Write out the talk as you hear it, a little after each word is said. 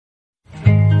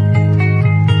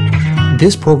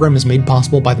This program is made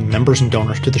possible by the members and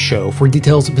donors to the show. For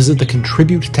details, visit the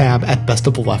Contribute tab at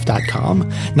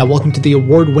bestoftheleft.com. Now, welcome to the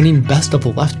award-winning Best of the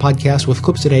Left podcast with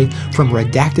clips today from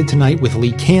Redacted Tonight with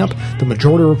Lee Camp, The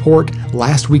Majority Report,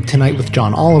 Last Week Tonight with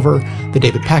John Oliver, The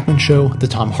David Pakman Show, The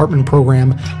Thom Hartmann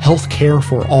Program, Health Care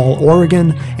for All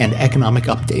Oregon, and Economic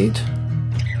Update.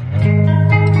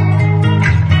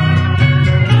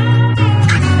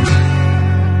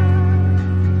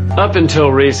 Up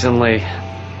until recently,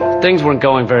 things weren't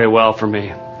going very well for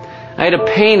me. I had a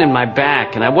pain in my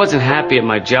back, and I wasn't happy at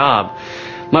my job.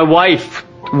 My wife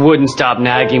wouldn't stop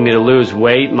nagging me to lose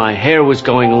weight, my hair was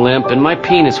going limp, and my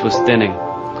penis was thinning.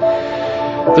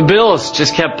 The bills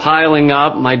just kept piling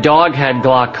up, my dog had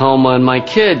glaucoma, and my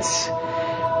kids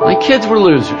were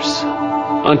losers.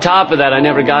 On top of that, I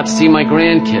never got to see my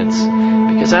grandkids,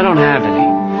 because I don't have any.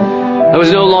 I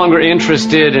was no longer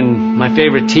interested in my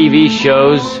favorite TV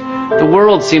shows. The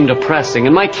world seemed depressing,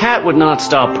 and my cat would not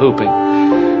stop pooping.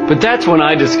 But that's when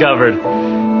I discovered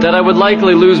that I would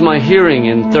likely lose my hearing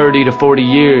in 30 to 40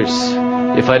 years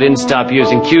if I didn't stop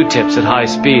using Q-tips at high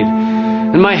speed.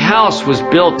 And my house was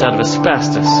built out of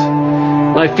asbestos.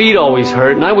 My feet always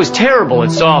hurt, and I was terrible at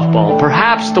softball,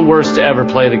 perhaps the worst to ever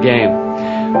play the game.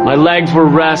 My legs were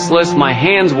restless, my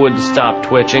hands wouldn't stop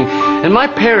twitching, and my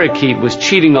parakeet was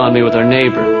cheating on me with our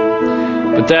neighbor.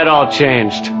 But that all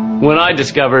changed when I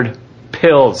discovered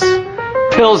pills.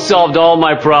 Pills solved all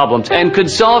my problems and could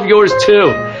solve yours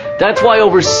too. That's why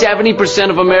over 70%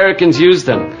 of Americans use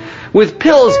them. With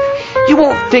pills, you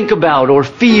won't think about or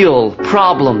feel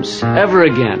problems ever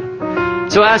again.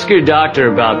 So ask your doctor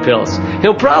about pills.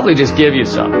 He'll probably just give you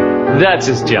some. That's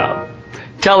his job.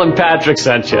 Tell him Patrick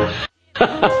sent you.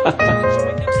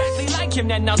 Him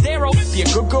then now zero. Be a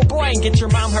good boy and get your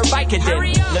mom her bike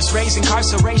again. Let's raise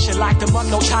incarceration, lock them up,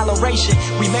 no toleration.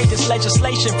 We made this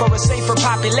legislation for a safer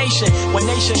population. One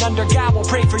nation under God will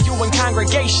pray for you in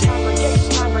congregation.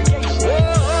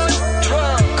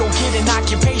 Go get an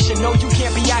occupation. No, you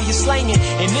can't be out here slanging.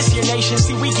 In this here nation,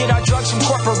 see we get our drugs from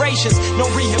corporations. No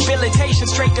rehabilitation,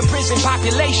 straight to prison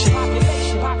population.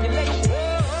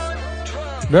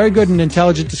 Very good and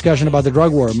intelligent discussion about the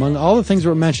drug war. Among all the things that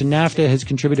were mentioned, NAFTA has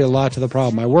contributed a lot to the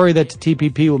problem. I worry that the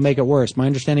TPP will make it worse. My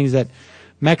understanding is that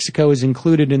Mexico is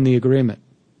included in the agreement.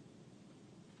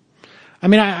 I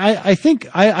mean, I think,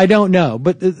 I don't know,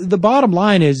 but the bottom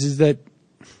line is that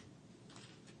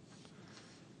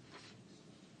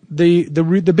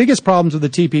the biggest problems with the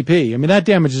TPP, I mean, that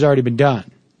damage has already been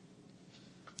done.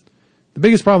 The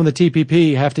biggest problem with the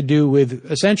TPP have to do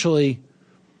with essentially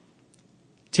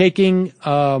taking,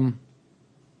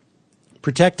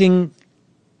 protecting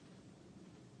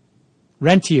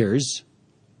rentiers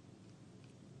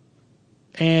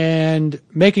and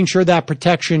making sure that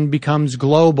protection becomes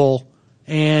global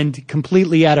and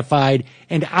completely edified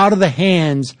and out of the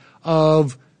hands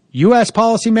of U.S.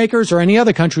 policymakers or any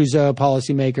other country's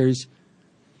policymakers.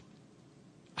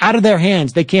 Out of their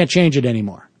hands. They can't change it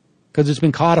anymore because it's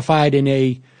been codified in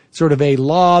a sort of a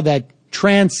law that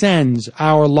transcends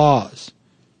our laws.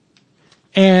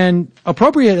 And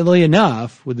appropriately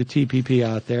enough, with the TPP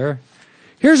out there,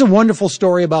 here's a wonderful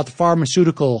story about the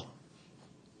pharmaceutical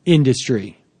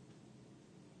industry.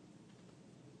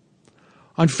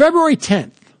 On February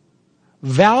 10th,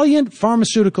 Valiant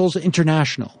Pharmaceuticals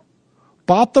International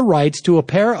bought the rights to a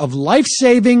pair of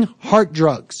life-saving heart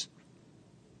drugs.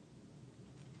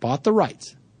 Bought the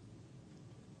rights.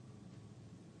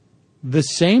 The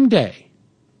same day,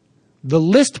 the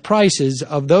list prices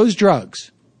of those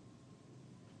drugs,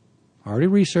 already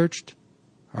researched,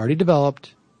 already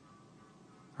developed,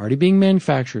 already being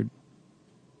manufactured,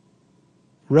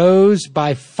 rose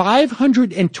by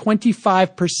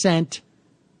 525%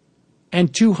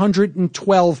 and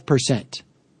 212%.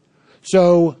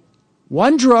 So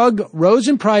one drug rose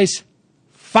in price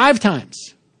 5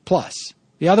 times plus.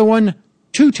 The other one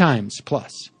 2 times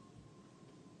plus.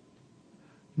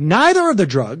 Neither of the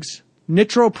drugs,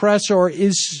 Nitropress or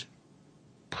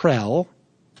Isprel,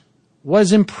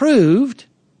 was improved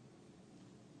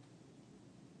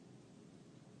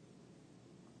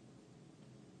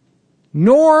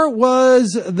nor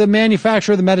was the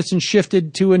manufacturer of the medicine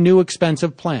shifted to a new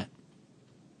expensive plant.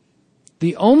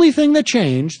 The only thing that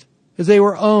changed is they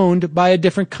were owned by a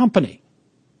different company.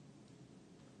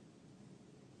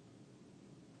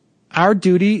 Our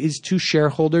duty is to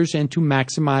shareholders and to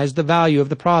maximize the value of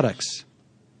the products,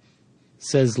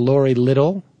 says Lori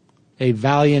Little, a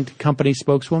Valiant company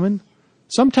spokeswoman.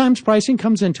 Sometimes pricing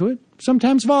comes into it.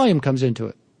 Sometimes volume comes into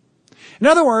it. In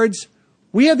other words,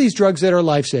 we have these drugs that are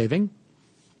life-saving.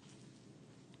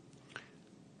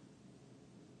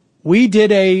 We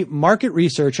did a market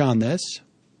research on this.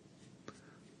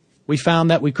 we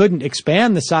found that we couldn't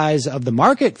expand the size of the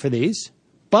market for these,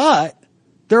 but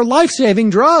they're life-saving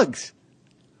drugs.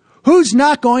 Who's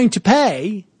not going to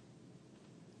pay?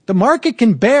 The market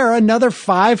can bear another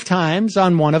 5 times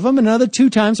on one of them, another 2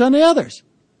 times on the others.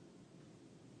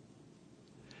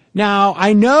 Now,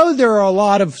 I know there are a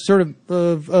lot of sort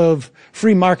of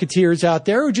free marketeers out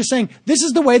there who are just saying, this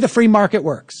is the way the free market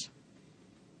works.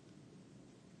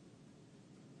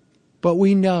 But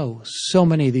we know so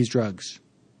many of these drugs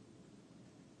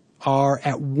are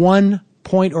at one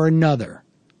point or another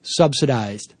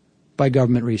subsidized by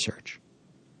government research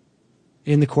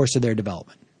in the course of their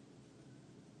development.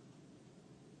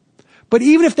 But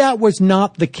even if that was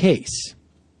not the case,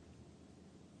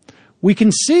 we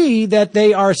can see that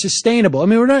they are sustainable. I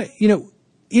mean, we're not,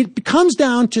 it comes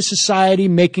down to society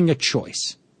making a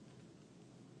choice.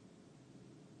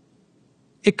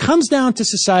 It comes down to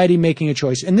society making a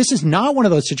choice. And this is not one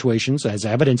of those situations, as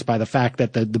evidenced by the fact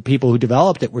that the people who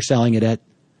developed it were selling it at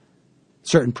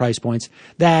certain price points,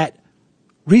 that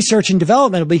research and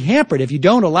development will be hampered if you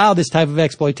don't allow this type of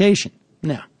exploitation.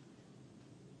 No.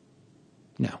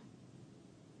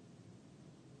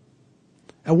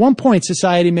 At one point,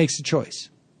 society makes a choice.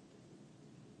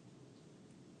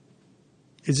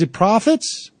 Is it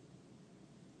profits?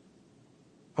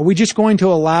 Are we just going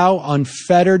to allow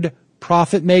unfettered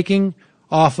profit making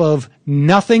off of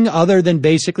nothing other than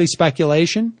basically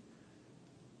speculation?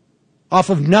 Off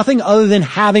of nothing other than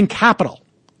having capital?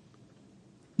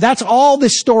 That's all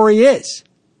this story is.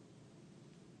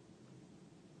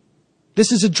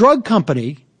 This is a drug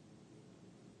company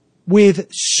with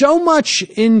so much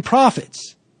in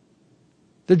profits.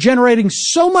 They're generating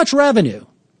so much revenue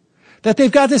that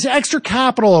they've got this extra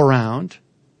capital around,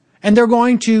 and they're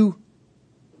going to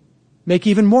make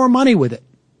even more money with it.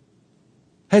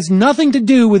 Has nothing to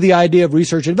do with the idea of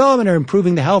research and development or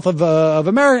improving the health of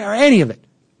America or any of it.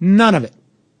 None of it.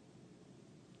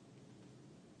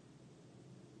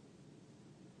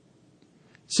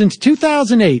 Since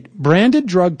 2008, branded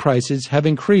drug prices have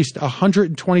increased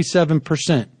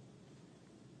 127%.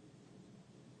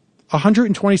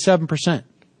 127%.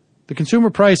 The consumer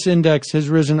price index has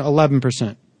risen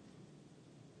 11%.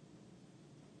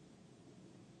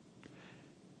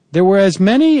 There were as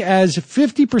many as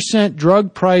 50%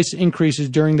 drug price increases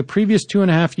during the previous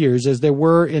 2.5 years as there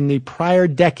were in the prior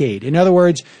decade. In other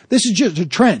words, this is just a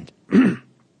trend.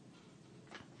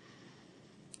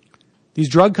 These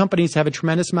drug companies have a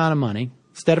tremendous amount of money.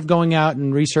 Instead of going out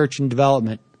and research and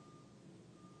development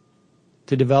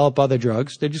to develop other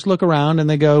drugs, they just look around and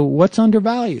they go, what's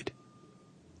undervalued?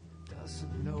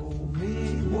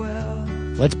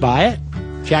 Let's buy it,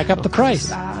 jack up the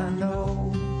price.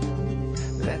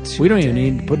 We don't even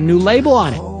need to put a new label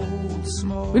on it.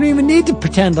 We don't even need to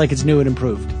pretend like it's new and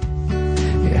improved.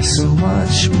 There's so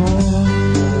much more.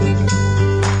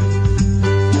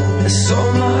 There's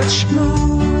so much more.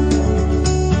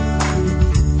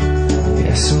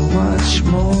 There's so much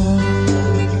more.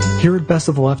 Here at Best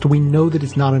of the Left, we know that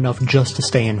it's not enough just to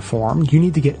stay informed. You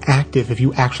need to get active if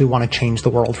you actually want to change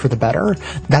the world for the better.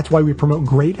 That's why we promote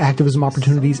great activism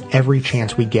opportunities every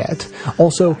chance we get.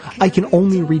 Also, I can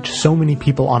only reach so many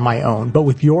people on my own, but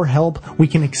with your help, we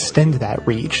can extend that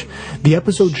reach. The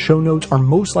episode show notes are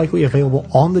most likely available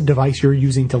on the device you're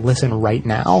using to listen right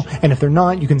now, and if they're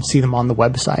not, you can see them on the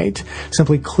website.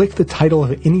 Simply click the title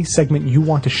of any segment you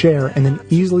want to share and then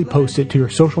easily post it to your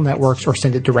social networks or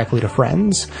send it directly to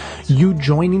friends. You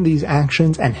joining these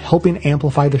actions and helping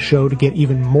amplify the show to get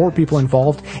even more people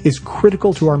involved is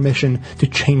critical to our mission to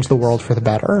change the world for the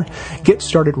better. Get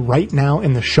started right now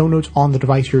in the show notes on the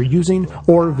device you're using,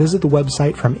 or visit the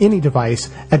website from any device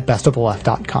at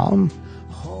bestoftheleft.com.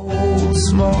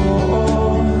 Holds more,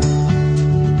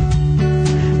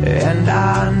 and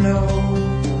I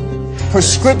know.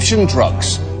 Prescription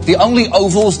drugs, the only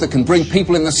ovals that can bring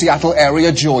people in the Seattle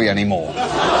area joy anymore.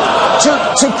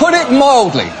 To put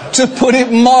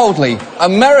it mildly,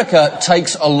 America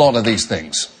takes a lot of these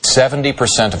things.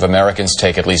 70% of Americans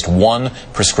take at least one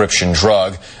prescription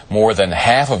drug. More than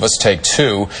half of us take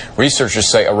 2. Researchers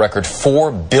say a record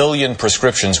 4 billion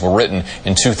prescriptions were written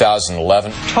in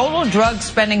 2011. Total drug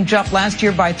spending jumped last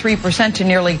year by 3% to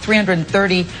nearly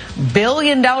 $330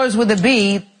 billion with a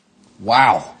B.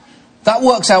 Wow. That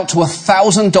works out to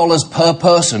 $1,000 per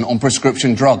person on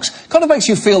prescription drugs. Kind of makes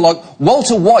you feel like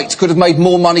Walter White could have made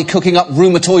more money cooking up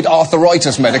rheumatoid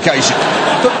arthritis medication.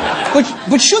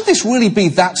 But should this really be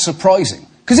that surprising?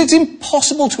 Because it's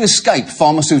impossible to escape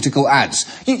pharmaceutical ads.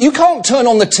 You can't turn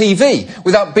on the TV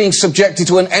without being subjected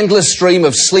to an endless stream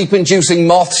of sleep-inducing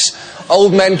moths,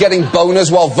 old men getting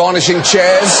boners while varnishing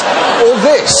chairs, or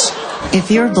this. If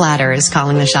your bladder is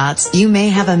calling the shots, you may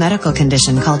have a medical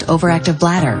condition called overactive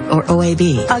bladder, or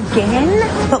OAB.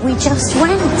 Again? But we just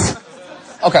went.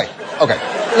 Okay.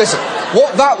 Listen,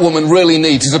 what that woman really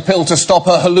needs is a pill to stop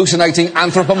her hallucinating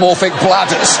anthropomorphic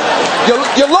bladders.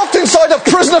 You're locked inside a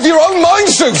prison of your own mind,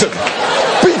 Susan!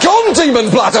 Be gone, demon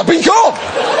bladder, be gone!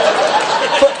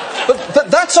 But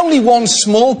that's only one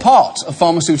small part of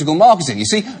pharmaceutical marketing. You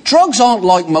see, drugs aren't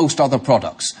like most other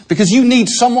products, because you need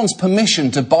someone's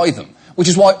permission to buy them, which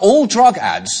is why all drug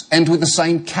ads end with the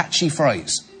same catchy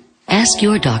phrase. Ask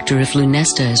your doctor if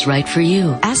Lunesta is right for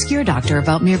you. Ask your doctor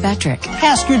about Myrbetriq.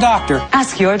 Ask your doctor.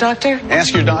 Ask your doctor.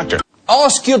 Ask your doctor.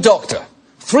 Ask your doctor.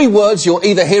 3 words you're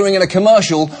either hearing in a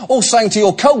commercial or saying to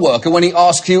your co-worker when he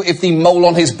asks you if the mole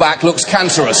on his back looks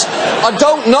cancerous. I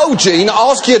don't know, Gene.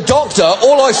 Ask your doctor.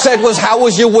 All I said was, how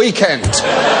was your weekend?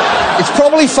 It's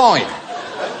probably fine.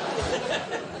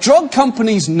 Drug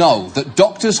companies know that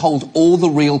doctors hold all the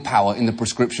real power in the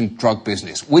prescription drug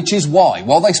business, which is why,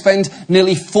 while they spend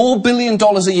nearly $4 billion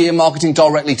a year marketing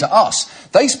directly to us,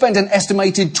 they spend an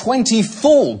estimated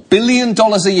 $24 billion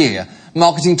a year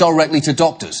marketing directly to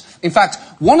doctors. In fact,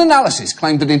 one analysis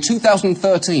claimed that in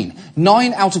 2013,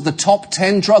 9 out of the top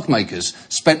 10 drug makers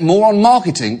spent more on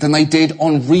marketing than they did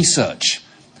on research.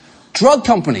 Drug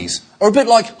companies are a bit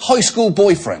like high school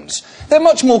boyfriends. They're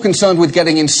much more concerned with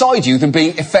getting inside you than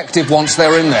being effective once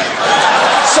they're in there.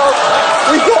 So,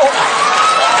 we thought,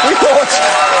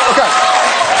 okay,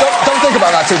 don't think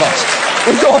about that too much.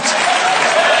 We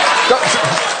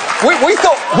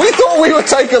thought we would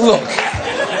take a look.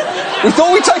 We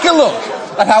thought we'd take a look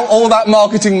at how all that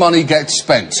marketing money gets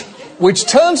spent, which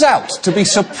turns out to be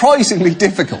surprisingly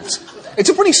difficult. It's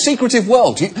a pretty secretive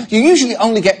world. You usually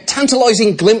only get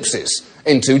tantalising glimpses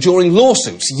into during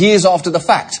lawsuits years after the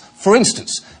fact. For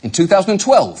instance, in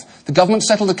 2012, the government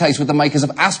settled a case with the makers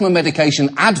of asthma medication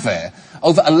Advair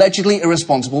over allegedly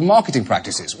irresponsible marketing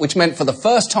practices, which meant for the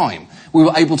first time we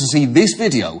were able to see this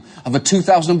video of a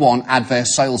 2001 Advair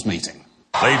sales meeting.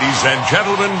 Ladies and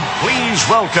gentlemen, please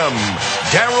welcome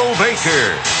Daryl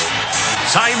Baker,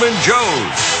 Simon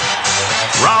Jones,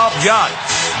 Rob Yacht,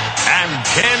 and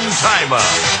Ken Tima.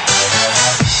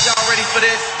 Y'all ready for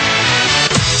this?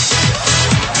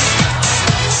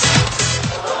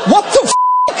 What the f***?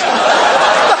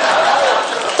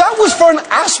 That was for an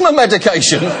asthma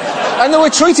medication, and they were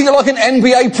treating it like an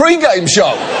NBA pre-game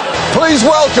show. Please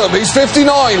welcome, he's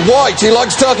 59, white, he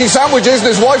likes turkey sandwiches, and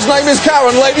his wife's name is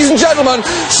Karen. Ladies and gentlemen,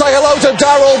 say hello to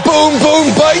Daryl Boom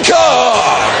Boom Baker!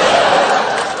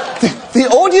 The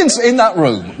audience in that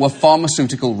room were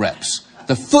pharmaceutical reps,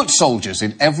 the foot soldiers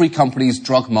in every company's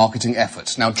drug marketing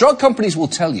efforts. Now, drug companies will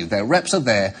tell you their reps are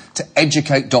there to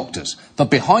educate doctors, but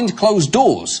behind closed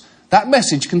doors, that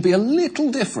message can be a little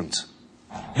different.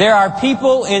 There are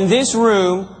people in this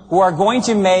room who are going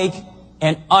to make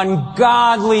an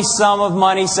ungodly sum of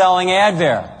money selling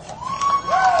Advair.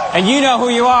 And you know who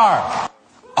you are.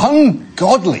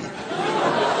 Ungodly?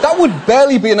 That would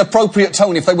barely be an appropriate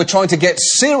tone if they were trying to get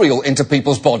cereal into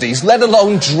people's bodies, let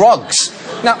alone drugs.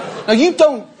 Now you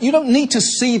don't need to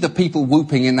see the people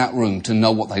whooping in that room to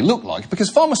know what they look like,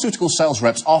 because pharmaceutical sales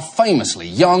reps are famously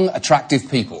young, attractive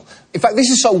people. In fact,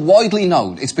 this is so widely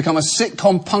known, it's become a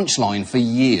sitcom punchline for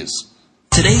years.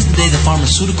 Today's the day the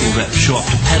pharmaceutical reps show up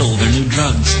to peddle their new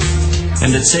drugs.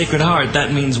 And at Sacred Heart,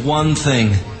 that means one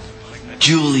thing.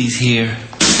 Julie's here.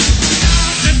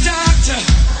 The doctor,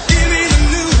 give me the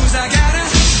news. I got a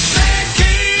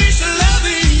vacation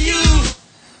loving you.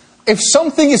 If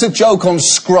something is a joke on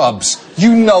Scrubs,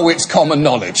 you know it's common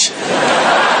knowledge.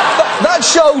 That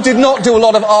show did not do a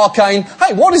lot of arcane,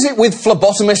 hey, what is it with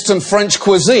phlebotomists and French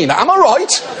cuisine? Am I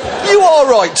right? You are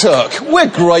right, Turk. We're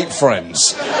great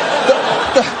friends.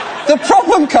 The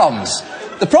problem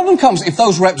comes if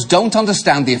those reps don't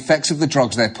understand the effects of the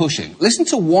drugs they're pushing. Listen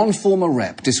to one former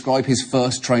rep describe his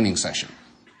first training session.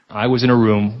 I was in a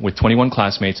room with 21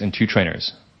 classmates and 2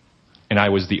 trainers, and I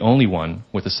was the only one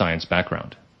with a science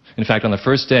background. In fact, on the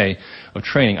first day of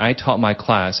training, I taught my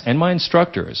class and my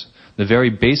instructors the very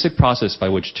basic process by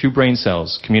which 2 brain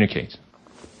cells communicate.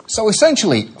 So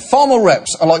essentially, pharma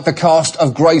reps are like the cast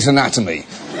of Grey's Anatomy.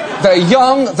 They're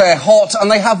young, they're hot,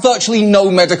 and they have virtually no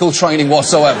medical training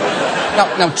whatsoever.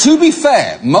 Now, to be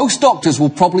fair, most doctors will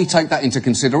probably take that into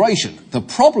consideration. The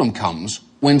problem comes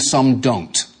when some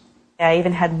don't. I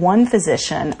even had one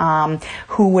physician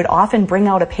who would often bring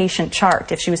out a patient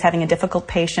chart. If she was having a difficult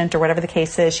patient or whatever the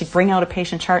case is, she'd bring out a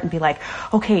patient chart and be like,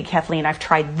 okay, Kathleen, I've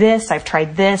tried this.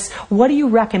 What do you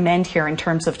recommend here in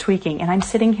terms of tweaking? And I'm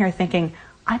sitting here thinking,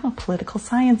 I'm a political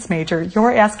science major.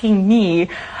 You're asking me,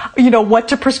 what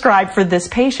to prescribe for this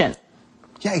patient.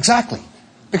 Yeah, exactly.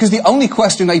 Because the only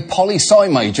question a poli-sci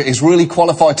major is really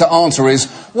qualified to answer is,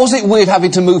 was it weird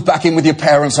having to move back in with your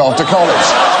parents after college?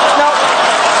 Now,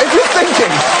 if you're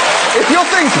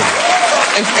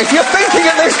thinking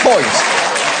at this point,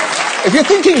 if you're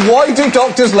thinking, why do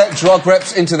doctors let drug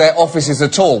reps into their offices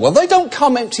at all? Well, they don't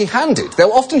come empty-handed.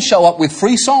 They'll often show up with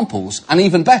free samples, and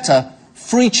even better,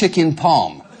 free chicken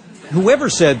palm. Whoever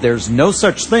said there's no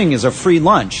such thing as a free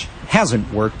lunch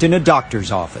hasn't worked in a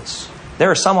doctor's office. There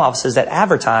are some offices that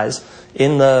advertise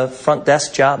in the front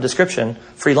desk job description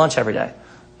free lunch every day.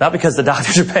 Not because the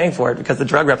doctors are paying for it, because the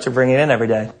drug reps are bringing it in every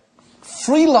day.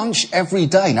 Free lunch every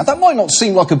day. Now, that might not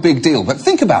seem like a big deal, but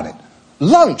think about it.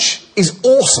 Lunch is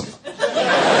awesome.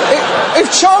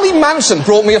 If Charlie Manson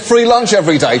brought me a free lunch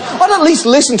every day, I'd at least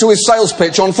listen to his sales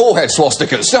pitch on forehead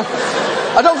swastikas. Now,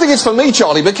 I don't think it's for me,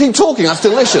 Charlie, but keep talking, that's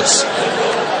delicious.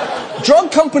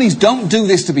 Drug companies don't do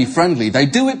this to be friendly. They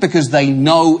do it because they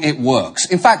know it works.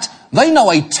 In fact, they know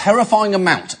a terrifying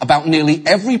amount about nearly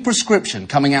every prescription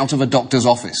coming out of a doctor's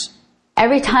office.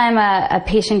 Every time a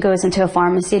patient goes into a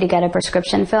pharmacy to get a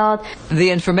prescription filled, the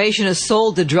information is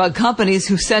sold to drug companies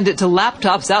who send it to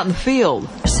laptops out in the field.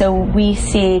 So we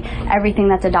see everything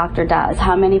that the doctor does,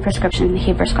 how many prescriptions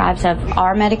he prescribes of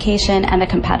our medication and the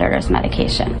competitor's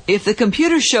medication. If the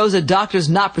computer shows a doctor's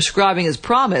not prescribing as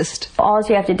promised, all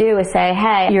you have to do is say,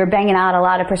 hey, you're banging out a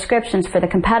lot of prescriptions for the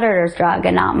competitor's drug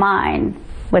and not mine.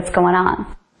 What's going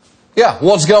on? Yeah,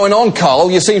 what's going on, Carl?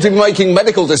 You seem to be making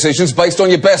medical decisions based on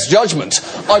your best judgment.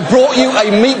 I brought you a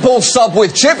meatball sub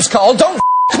with chips, Carl. Don't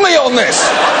f*** me on this!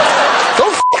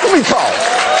 Don't f*** me, Carl!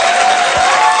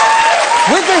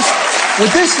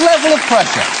 With this level of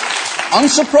pressure,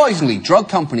 unsurprisingly, drug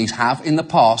companies have in the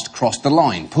past crossed the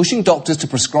line, pushing doctors to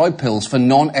prescribe pills for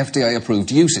non-FDA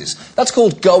approved uses. That's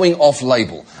called going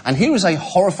off-label. And here is a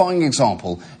horrifying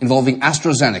example involving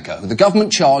AstraZeneca, who the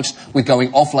government charged with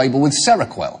going off-label with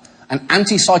Seroquel, an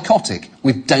antipsychotic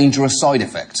with dangerous side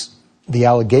effects. The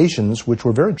allegations, which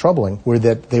were very troubling, were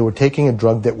that they were taking a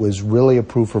drug that was really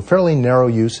approved for fairly narrow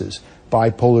uses,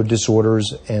 bipolar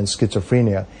disorders and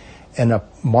schizophrenia, and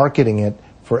marketing it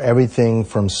for everything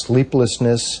from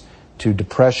sleeplessness to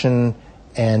depression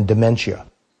and dementia.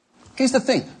 Here's the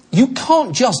thing. You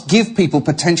can't just give people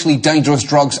potentially dangerous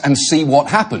drugs and see what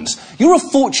happens. You're a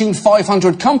Fortune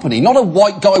 500 company, not a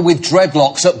white guy with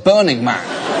dreadlocks at Burning Man.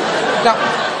 Now,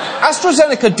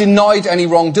 AstraZeneca denied any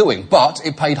wrongdoing, but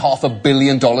it paid $500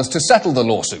 million to settle the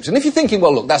lawsuit. And if you're thinking,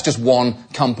 well, look, that's just one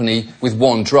company with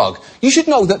one drug, you should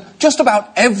know that just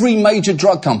about every major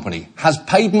drug company has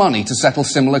paid money to settle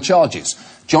similar charges.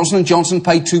 Johnson & Johnson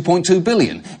paid $2.2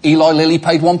 billion. Eli Lilly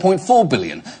paid $1.4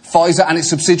 billion. Pfizer and its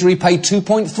subsidiary paid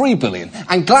 $2.3 billion.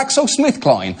 And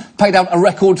GlaxoSmithKline paid out a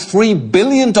record $3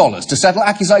 billion to settle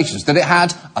accusations that it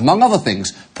had, among other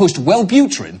things, pushed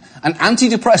Wellbutrin, an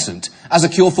antidepressant, as a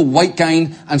cure for weight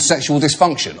gain and sexual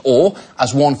dysfunction. Or,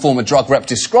 as one former drug rep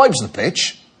describes the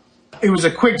pitch, it was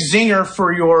a quick zinger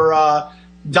for your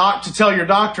doc to tell your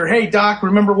doctor, hey, doc,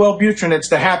 remember Wellbutrin, it's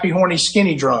the happy, horny,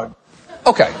 skinny drug.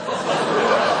 Okay.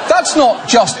 That's not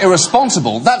just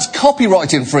irresponsible, that's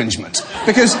copyright infringement.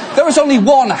 Because there is only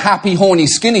one happy, horny,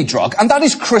 skinny drug, and that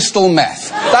is crystal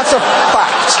meth. That's a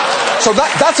fact. So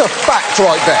that's a fact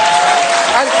right there.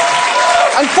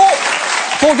 And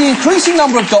for the increasing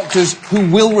number of doctors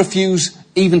who will refuse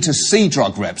even to see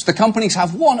drug reps, the companies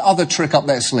have one other trick up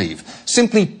their sleeve.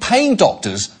 Simply paying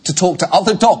doctors to talk to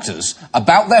other doctors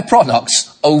about their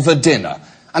products over dinner.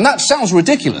 And that sounds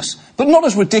ridiculous, but not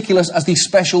as ridiculous as the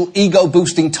special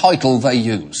ego-boosting title they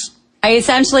use. I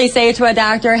essentially say to a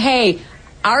doctor, hey,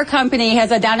 our company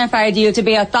has identified you to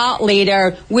be a thought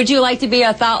leader. Would you like to be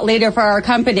a thought leader for our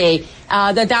company?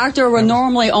 The doctor will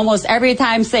normally almost every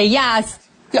time say yes.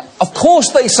 Yeah, of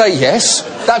course they say yes.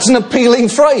 That's an appealing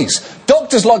phrase.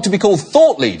 Doctors like to be called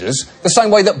thought leaders the same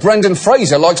way that Brendan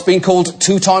Fraser likes being called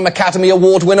two-time Academy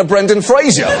Award winner Brendan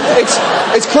Fraser.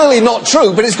 It's clearly not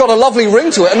true, but it's got a lovely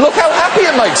ring to it, and look how happy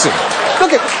it makes him.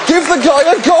 Give the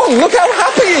guy a gong. Look how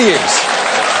happy he is.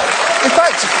 In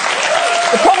fact,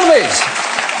 the problem is,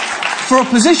 for a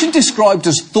position described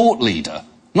as thought leader,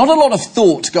 not a lot of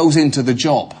thought goes into the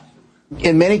job.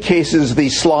 In many cases, the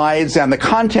slides and the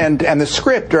content and the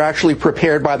script are actually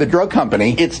prepared by the drug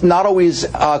company. It's not always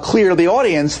clear to the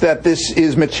audience that this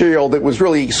is material that was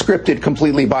really scripted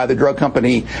completely by the drug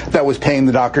company that was paying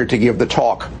the doctor to give the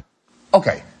talk.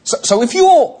 Okay, so if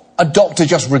you're a doctor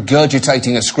just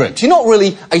regurgitating a script, you're not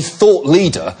really a thought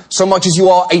leader so much as you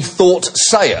are a thought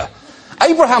sayer.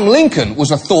 Abraham Lincoln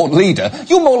was a thought leader.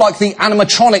 You're more like the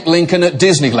animatronic Lincoln at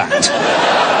Disneyland.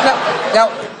 Now, Now,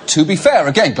 to be fair,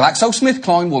 again,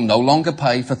 GlaxoSmithKline will no longer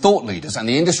pay for thought leaders, and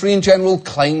the industry in general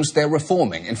claims they're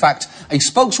reforming. In fact, a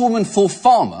spokeswoman for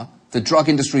Pharma, the drug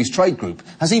industry's trade group,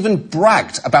 has even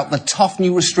bragged about the tough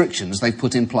new restrictions they've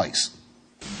put in place.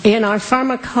 In our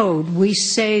pharma code, we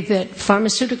say that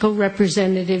pharmaceutical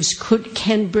representatives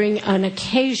can bring an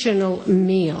occasional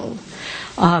meal,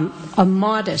 a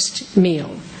modest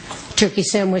meal, turkey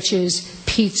sandwiches,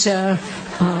 pizza.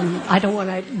 I don't want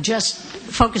to just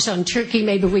focus on turkey.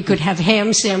 Maybe we could have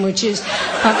ham sandwiches.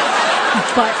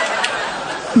 But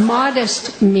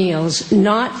modest meals,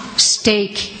 not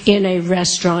steak in a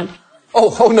restaurant. Oh,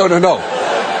 no.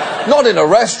 Not in a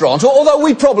restaurant, although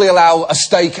we'd probably allow a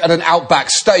steak at an Outback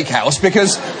steakhouse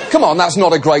because, come on, that's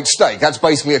not a great steak. That's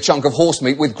basically a chunk of horse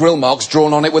meat with grill marks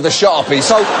drawn on it with a Sharpie.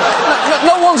 So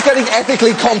no one's getting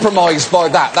ethically compromised by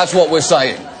that. That's what we're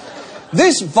saying.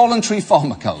 This voluntary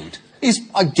pharma code is,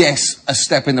 I guess, a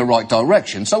step in the right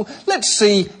direction. So let's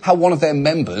see how one of their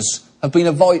members have been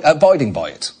abiding by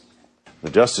it. The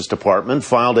Justice Department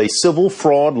filed a civil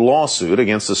fraud lawsuit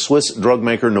against the Swiss drug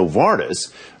maker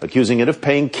Novartis, accusing it of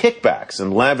paying kickbacks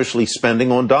and lavishly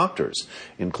spending on doctors,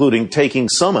 including taking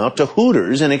some out to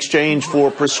Hooters in exchange for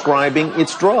prescribing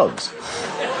its drugs.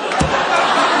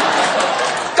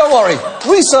 Don't worry,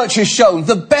 research has shown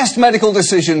the best medical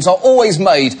decisions are always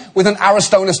made with an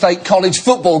Arizona State College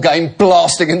football game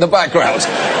blasting in the background.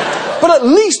 But at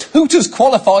least Hooters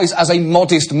qualifies as a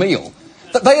modest meal.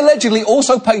 That they allegedly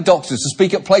also pay doctors to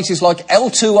speak at places like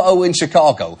L2O in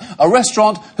Chicago, a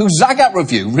restaurant whose Zagat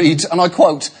review reads, and I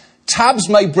quote, "Tabs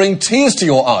may bring tears to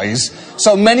your eyes,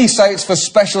 so many say it's for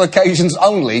special occasions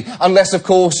only, unless, of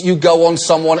course, you go on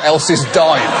someone else's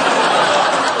dime."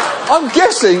 I'm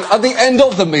guessing at the end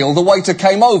of the meal, the waiter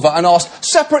came over and asked,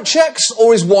 "Separate checks,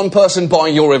 or is one person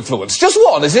buying your influence?" "Just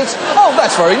one, is it?" "Oh,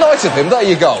 that's very nice of him. There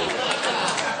you go."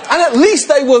 And at least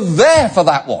they were there for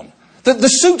that one. The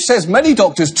suit says many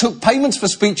doctors took payments for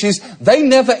speeches they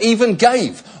never even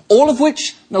gave, all of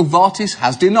which Novartis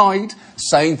has denied,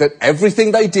 saying that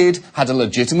everything they did had a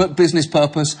legitimate business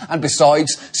purpose, and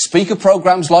besides, speaker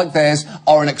programs like theirs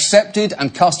are an accepted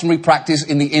and customary practice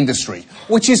in the industry,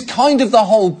 which is kind of the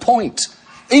whole point.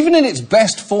 Even in its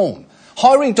best form,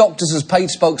 hiring doctors as paid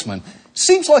spokesmen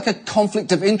seems like a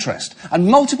conflict of interest, and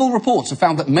multiple reports have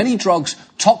found that many drugs'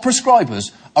 top prescribers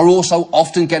are also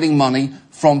often getting money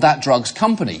from that drug's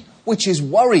company, which is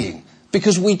worrying,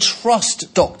 because we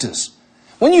trust doctors.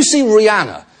 When you see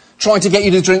Rihanna trying to get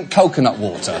you to drink coconut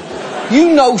water,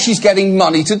 you know she's getting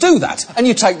money to do that, and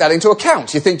you take that into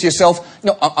account. You think to yourself,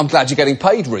 no, I'm glad you're getting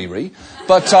paid, Riri,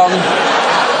 but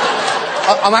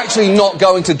I'm actually not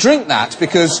going to drink that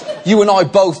because you and I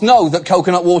both know that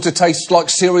coconut water tastes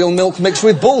like cereal milk mixed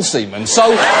with bull semen. So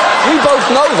we both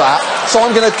know that, so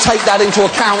I'm going to take that into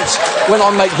account when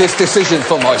I make this decision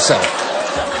for myself.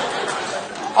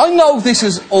 I know this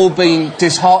has all been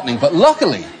disheartening, but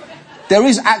luckily, there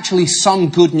is actually some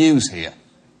good news here.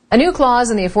 A new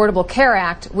clause in the Affordable Care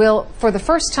Act will, for the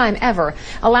first time ever,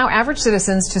 allow average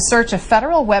citizens to search a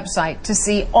federal website to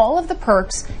see all of the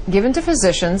perks given to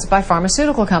physicians by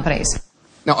pharmaceutical companies.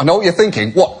 Now, I know what you're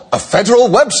thinking. What, a federal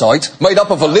website made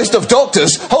up of a list of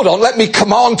doctors? Hold on, let me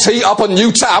Command-T up a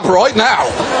new tab right now.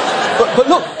 But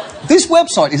look, this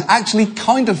website is actually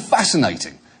kind of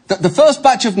fascinating. The first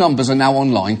batch of numbers are now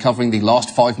online, covering the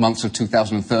last 5 months of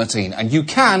 2013, and you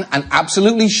can, and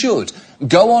absolutely should,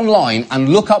 go online and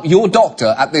look up your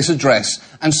doctor at this address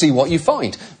and see what you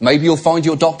find. Maybe you'll find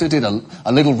your doctor did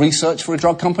a little research for a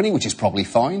drug company, which is probably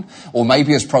fine. Or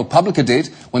maybe, as ProPublica did,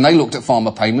 when they looked at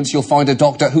pharma payments, you'll find a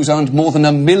doctor who's earned more than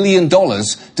 $1 million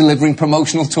delivering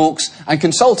promotional talks and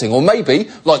consulting. Or maybe,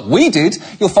 like we did,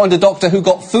 you'll find a doctor who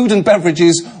got food and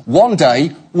beverages one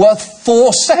day worth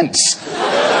 4 cents.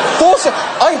 4 cents.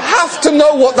 I have to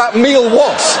know what that meal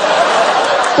was.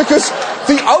 Because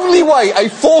the only way a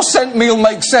 4-cent meal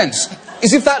makes sense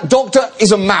is if that doctor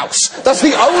is a mouse. That's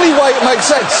the only way it makes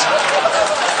sense.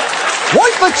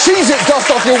 Wipe the Cheez-It dust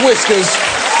off your whiskers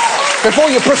before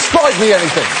you prescribe me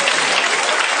anything.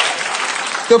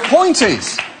 The point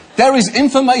is, there is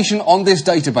information on this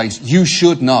database you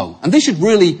should know. And this should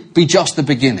really be just the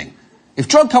beginning. If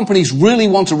drug companies really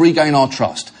want to regain our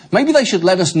trust, maybe they should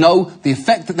let us know the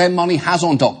effect that their money has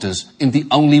on doctors in the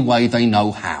only way they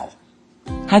know how.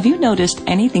 Have you noticed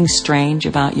anything strange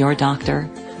about your doctor?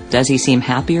 Does he seem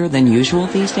happier than usual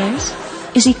these days?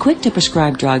 Is he quick to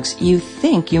prescribe drugs you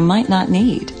think you might not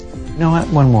need? No,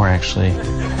 one more actually.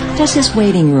 Does his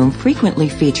waiting room frequently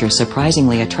feature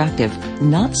surprisingly attractive,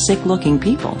 not sick-looking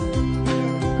people?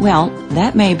 Well,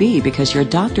 that may be because your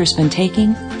doctor's been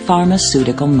taking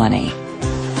pharmaceutical money.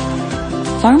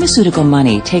 Pharmaceutical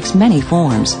money takes many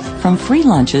forms, from free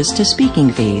lunches to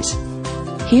speaking fees.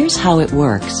 Here's how it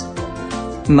works.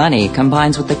 Money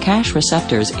combines with the cash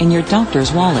receptors in your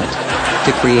doctor's wallet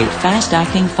to create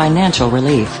fast-acting financial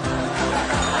relief,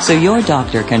 so your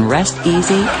doctor can rest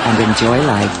easy and enjoy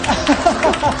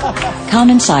life.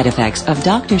 Common side effects of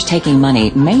doctors taking money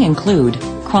may include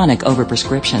chronic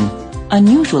overprescription,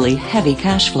 unusually heavy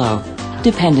cash flow,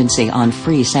 dependency on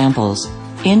free samples,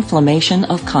 inflammation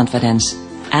of confidence,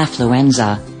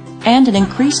 affluenza, and an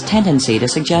increased tendency to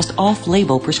suggest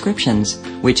off-label prescriptions,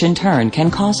 which in turn can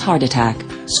cause heart attack,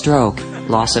 stroke,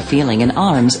 loss of feeling in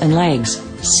arms and legs,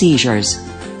 seizures,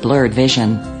 blurred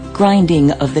vision,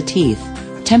 grinding of the teeth,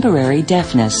 temporary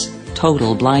deafness,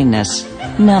 total blindness,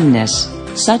 numbness,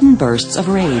 sudden bursts of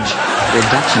rage,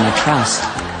 reduction of trust,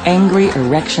 angry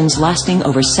erections lasting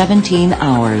over 17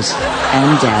 hours,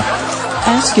 and death.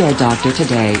 Ask your doctor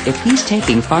today if he's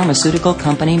taking pharmaceutical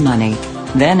company money.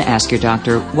 Then ask your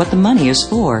doctor what the money is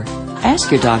for.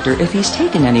 Ask your doctor if he's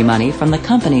taken any money from the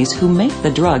companies who make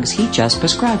the drugs he just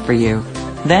prescribed for you.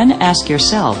 Then ask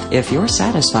yourself if you're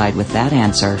satisfied with that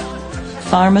answer.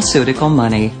 Pharmaceutical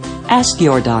money. Ask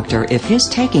your doctor if his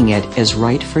taking it is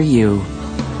right for you.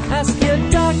 Ask your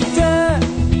doctor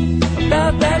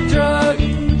about that drug.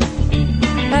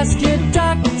 Ask your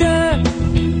doctor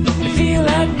if he'll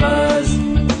that buzz.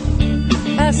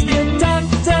 Ask your doctor.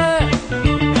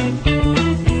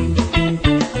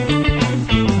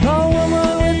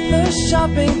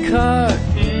 Shopping cart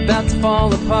about to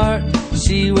fall apart.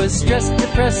 She was stressed,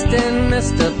 depressed, and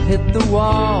messed up, hit the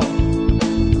wall.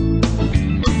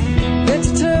 Then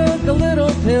she took a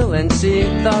little pill and she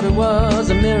thought it was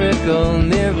a miracle.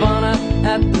 Nirvana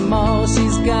at the mall,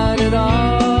 she's got it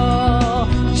all.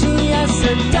 She asked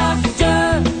her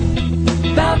doctor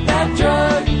about that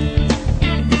drug.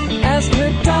 Asked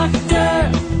her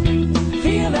doctor,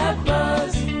 feel that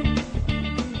buzz.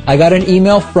 I got an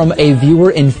email from a viewer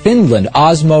in Finland,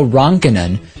 Osmo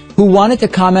Ronkanen, who wanted to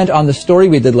comment on the story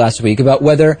we did last week about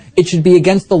whether it should be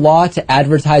against the law to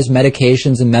advertise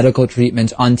medications and medical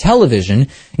treatments on television,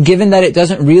 given that it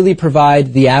doesn't really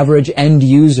provide the average end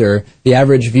user, the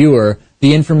average viewer,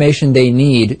 the information they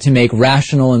need to make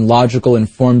rational and logical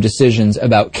informed decisions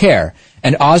about care.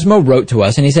 And Osmo wrote to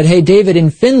us and he said, "Hey David, in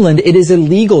Finland it is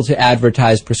illegal to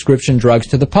advertise prescription drugs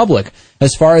to the public.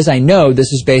 As far as I know,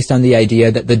 this is based on the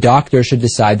idea that the doctor should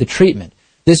decide the treatment.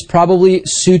 This probably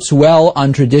suits well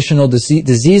on traditional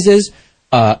diseases."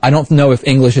 I don't know if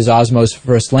English is Osmo's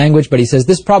first language, but he says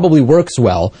this probably works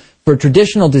well for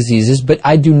traditional diseases, but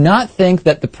I do not think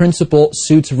that the principle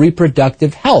suits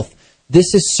reproductive health.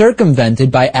 This is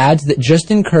circumvented by ads that just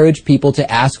encourage people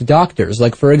to ask doctors,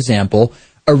 like, for example,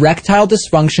 erectile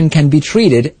dysfunction can be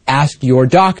treated, ask your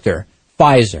doctor,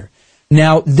 Pfizer.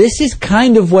 Now, this is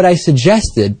kind of what I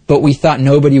suggested, but we thought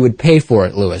nobody would pay for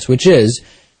it, Lewis, which is,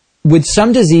 with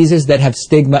some diseases that have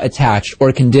stigma attached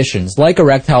or conditions, like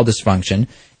erectile dysfunction,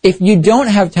 if you don't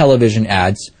have television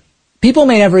ads, people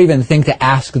may never even think to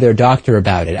ask their doctor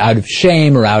about it, out of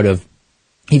shame or out of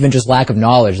even just lack of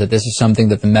knowledge that this is something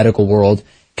that the medical world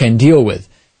can deal with.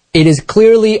 It is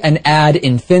clearly an ad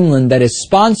in Finland that is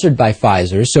sponsored by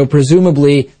Pfizer, so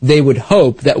presumably they would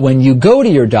hope that when you go to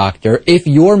your doctor, if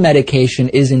your medication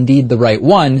is indeed the right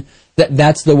one,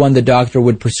 that's the one the doctor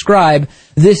would prescribe.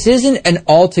 This isn't an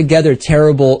altogether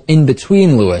terrible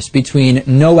in-between, Lewis, between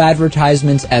no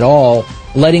advertisements at all,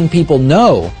 letting people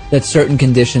know that certain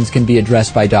conditions can be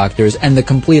addressed by doctors, and the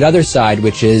complete other side,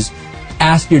 which is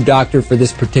ask your doctor for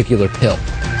this particular pill.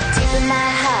 Deep in my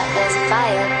heart, there's a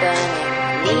fire burning.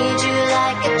 Need you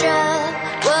like a drug.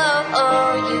 Whoa,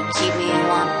 oh, you keep me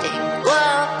wanting.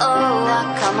 Whoa, oh, I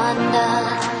come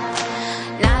undone.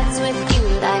 Nights with you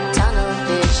like tunnel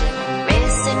vision,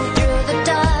 racing through the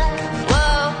dark.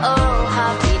 Whoa, oh,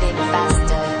 heart beating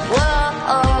faster. Whoa,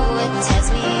 oh, it tears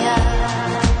me up.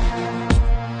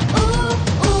 Ooh,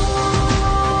 ooh,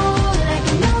 like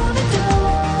an overdose.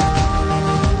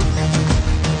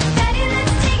 Daddy,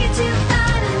 let's take it too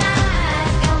far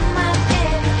tonight. Got my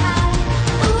baby high.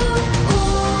 Ooh,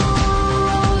 ooh,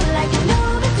 like an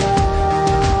overdose.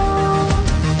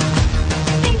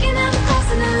 Thinking I'm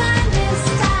crossing the line this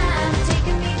time,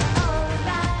 taking me for a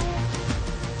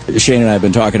ride. Shane and I have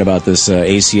been talking about this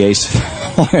ACA.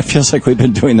 It feels like we've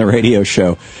been doing the radio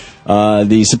show.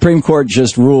 The Supreme Court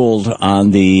just ruled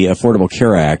on the Affordable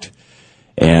Care Act.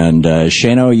 And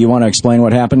Shano, you want to explain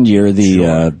what happened? You're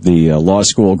the law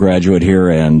school graduate here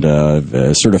and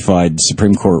a certified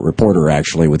Supreme Court reporter,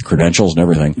 actually, with credentials and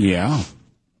everything. Yeah.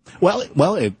 Well,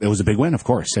 it was a big win, of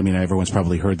course. I mean, everyone's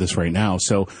probably heard this right now.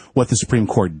 So what the Supreme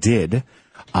Court did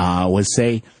was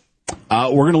say, We're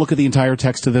going to look at the entire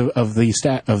text of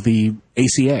the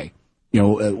ACA. You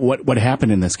know, what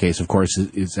happened in this case, of course,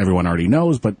 is everyone already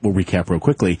knows, but we'll recap real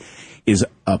quickly, is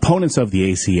opponents of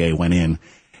the ACA went in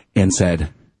and said,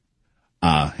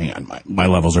 hang on, my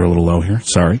levels are a little low here,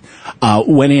 sorry,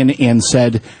 went in and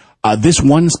said, this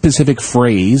one specific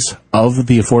phrase of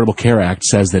the Affordable Care Act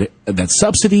says that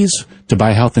subsidies to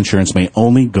buy health insurance may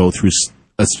only go through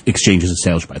exchanges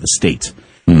established by the state.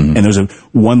 Mm-hmm. And there's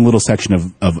one little section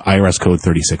of IRS Code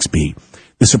 36B.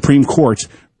 The Supreme Court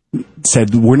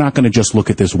said, we're not going to just look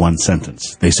at this one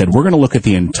sentence. They said, we're going to look at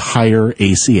the entire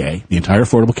ACA, the entire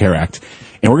Affordable Care Act,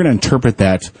 and we're going to interpret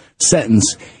that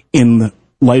sentence in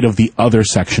light of the other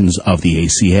sections of the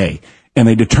ACA. And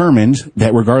they determined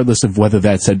that regardless of whether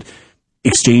that said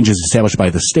exchanges established by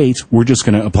the state, we're just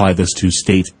going to apply this to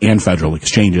state and federal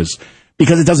exchanges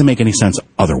because it doesn't make any sense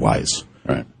otherwise.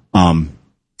 Right.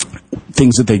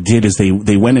 Things that they did is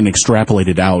they went and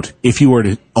extrapolated out, if you were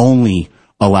to only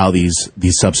allow these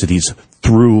subsidies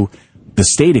through the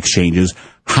state exchanges,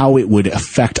 how it would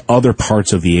affect other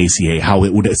parts of the ACA, how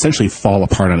it would essentially fall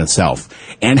apart on itself,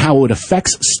 and how it would affect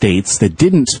states that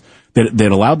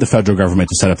allowed the federal government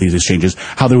to set up these exchanges,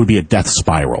 how there would be a death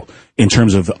spiral in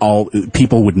terms of all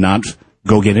people would not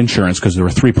go get insurance because there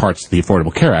were three parts to the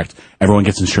Affordable Care Act. Everyone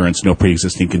gets insurance, no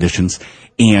pre-existing conditions,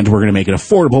 and we're going to make it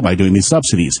affordable by doing these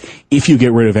subsidies. If you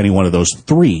get rid of any one of those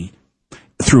three,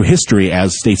 through history,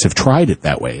 as states have tried it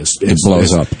that way, it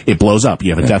blows up. It blows up.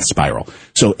 You have a death spiral.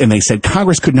 So, and they said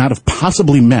Congress could not have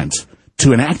possibly meant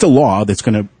to enact a law that's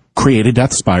going to create a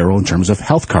death spiral in terms of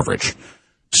health coverage.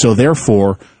 So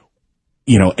therefore,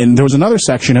 you know, and there was another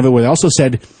section of it where they also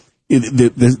said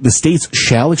the states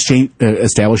shall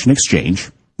establish an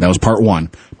exchange. That was part one.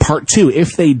 Part two,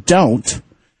 if they don't,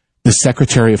 the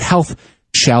Secretary of Health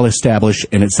shall establish,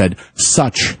 and it said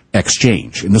such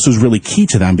exchange. And this was really key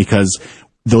to them because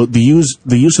the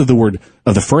use of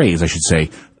the phrase, I should say,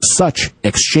 such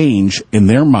exchange in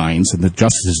their minds, and the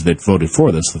justices that voted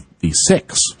for this, the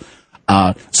six,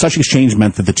 such exchange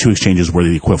meant that the two exchanges were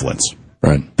the equivalents.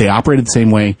 Right. They operated the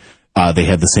same way. They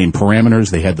had the same parameters.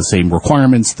 They had the same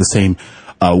requirements, the same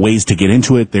ways to get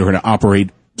into it. They were going to operate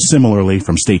similarly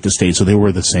from state to state, so they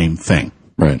were the same thing.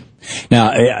 Right.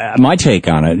 Now, my take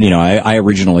on it, you know, I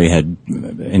originally had,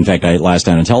 in fact, last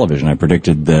night on television, I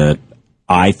predicted that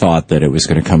I thought that it was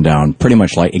going to come down pretty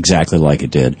much exactly like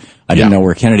it did. I didn't know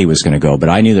where Kennedy was going to go, but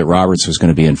I knew that Roberts was going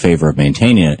to be in favor of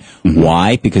maintaining it. Mm-hmm.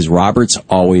 Why? Because Roberts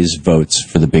always votes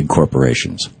for the big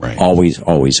corporations. Right. Always,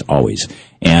 always, always.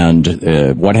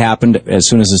 And what happened as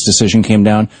soon as this decision came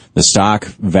down? The stock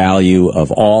value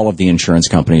of all of the insurance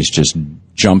companies just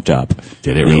jumped up.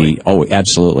 Did it really? Oh,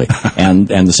 absolutely. and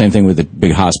the same thing with the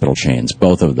big hospital chains,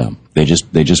 both of them. They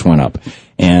just went up.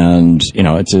 And, you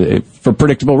know, it's for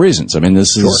predictable reasons. I mean,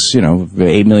 this is, you know,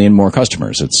 8 million more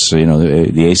customers. It's, you know,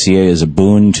 the ACA is a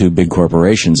boon to big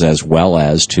corporations as well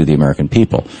as to the American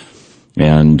people.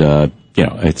 And, you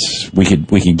know, we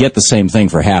could get the same thing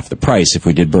for half the price if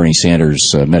we did Bernie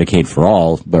Sanders Medicaid for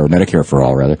all, or Medicare for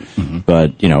all rather. Mm-hmm.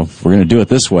 But, you know, if we're going to do it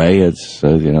this way, it's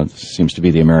you know, it seems to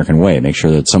be the American way. Make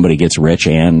sure that somebody gets rich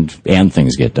and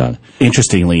things get done.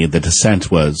 Interestingly, the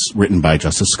dissent was written by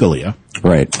Justice Scalia.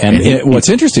 Right. And what's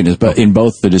interesting is, but in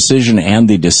both the decision and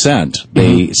the dissent,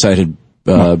 they cited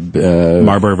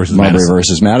Marbury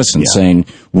versus Madison, saying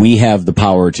we have the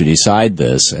power to decide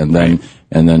this, and then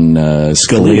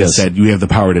Scalia said you have the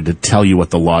power to tell you what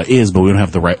the law is, but we don't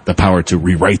have the power to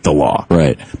rewrite the law.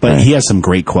 Right. But he has some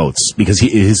great quotes because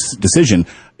his decision,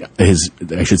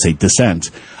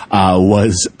 dissent,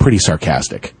 was pretty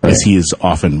sarcastic, as he is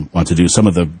often wants to do. Some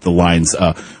of the lines,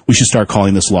 we should start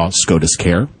calling this law SCOTUS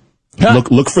care.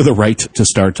 Look for the right to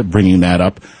start bringing that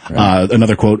up. Right.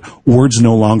 Another quote, words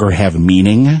no longer have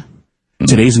meaning. Mm-hmm.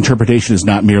 Today's interpretation is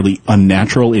not merely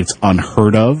unnatural, it's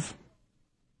unheard of.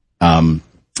 And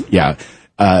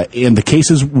the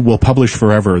cases will publish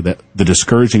forever that the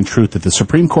discouraging truth that the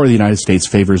Supreme Court of the United States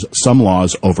favors some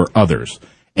laws over others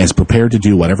and is prepared to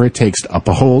do whatever it takes to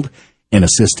uphold and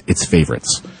assist its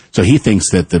favorites. So he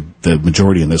thinks that the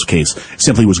majority in this case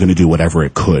simply was going to do whatever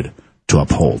it could to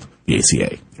uphold the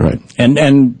ACA. Right.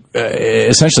 And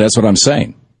essentially that's what I'm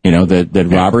saying. You know, that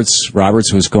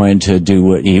Roberts was going to do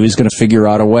what he was going to figure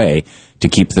out a way to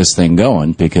keep this thing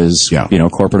going because, you know,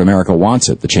 corporate America wants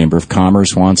it. The Chamber of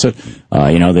Commerce wants it.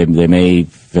 You know, they may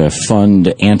fund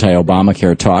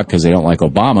anti-Obamacare talk because they don't like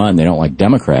Obama and they don't like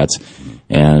Democrats.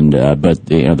 And, but,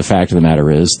 you know, the fact of the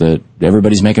matter is that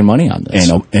everybody's making money on this.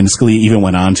 And Scalia even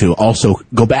went on to also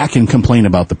go back and complain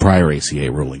about the prior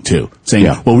ACA ruling too, saying,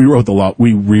 well,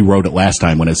 we rewrote it last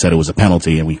time when it said it was a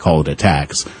penalty and we called it a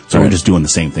tax. So we're just doing the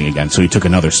same thing again. So he took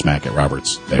another smack at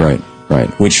Roberts there. Right. Right.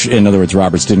 Which, in other words,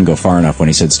 Roberts didn't go far enough when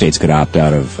he said states could opt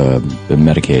out of the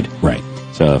Medicaid. Right.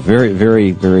 So very,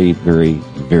 very, very, very,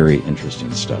 very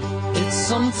interesting stuff. It's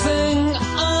something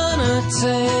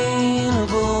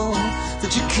unattainable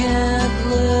that you can't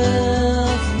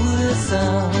live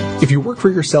without. If you work for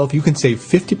yourself, you can save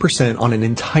 50% on an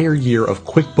entire year of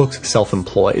QuickBooks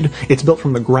Self-Employed. It's built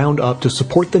from the ground up to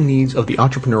support the needs of the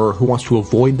entrepreneur who wants to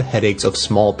avoid the headaches of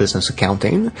small business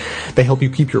accounting. They help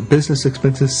you keep your business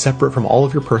expenses separate from all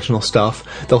of your personal stuff.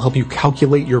 They'll help you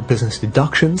calculate your business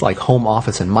deductions like home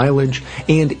office and mileage,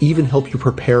 and even help you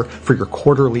prepare for your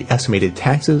quarterly estimated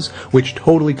taxes, which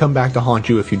totally come back to haunt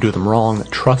you if you do them wrong.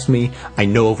 Trust me, I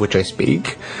know of which I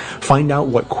speak. Find out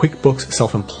what QuickBooks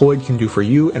Self-Employed can do for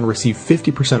you and receive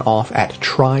 50% off at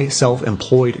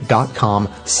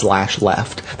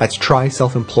tryselfemployed.com/left. That's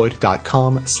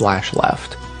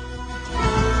tryselfemployed.com/left.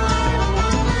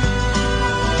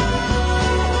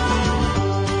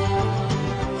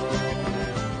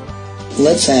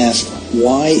 Let's ask,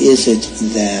 why is it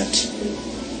that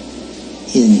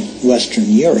in Western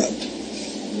Europe,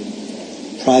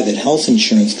 private health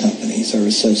insurance companies are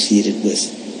associated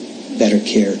with better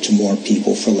care to more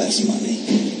people for less money?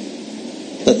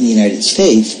 But in the United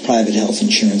States, private health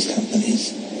insurance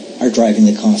companies are driving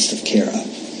the cost of care up.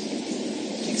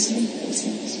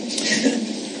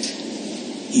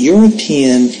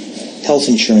 European health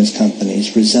insurance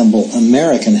companies resemble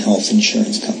American health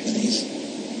insurance companies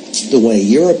the way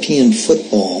European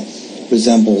football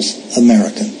resembles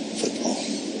American football.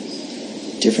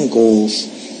 Different goals,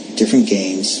 different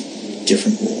games,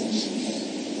 different rules.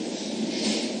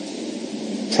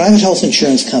 Private health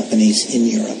insurance companies in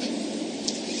Europe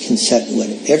can set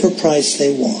whatever price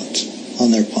they want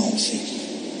on their policy,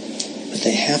 but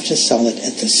they have to sell it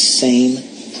at the same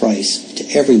price to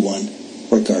everyone,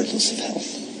 regardless of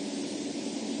health.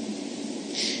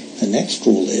 The next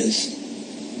rule is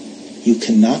you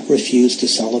cannot refuse to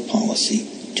sell a policy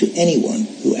to anyone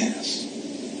who asks.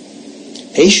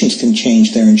 Patients can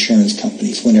change their insurance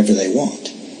companies whenever they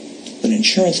want, but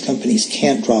insurance companies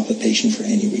can't drop a patient for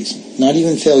any reason, not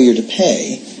even failure to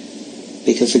pay,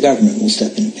 because the government will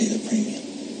step in and pay the premium.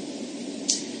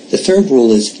 The third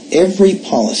rule is every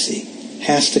policy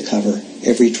has to cover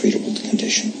every treatable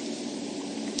condition,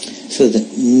 so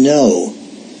that no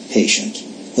patient,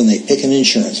 when they pick an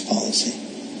insurance policy,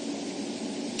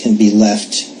 can be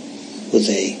left with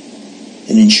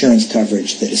an insurance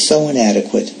coverage that is so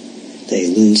inadequate they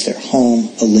lose their home,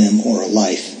 a limb, or a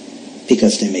life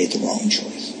because they made the wrong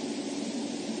choice.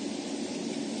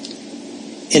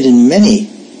 And in many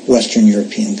Western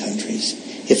European countries,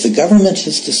 if the government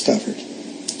has discovered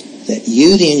that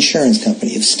you, the insurance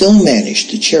company, have still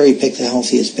managed to cherry pick the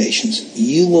healthiest patients,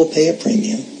 you will pay a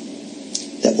premium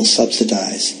that will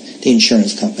subsidize the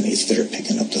insurance companies that are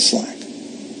picking up the slack.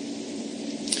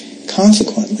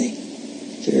 Consequently,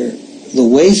 the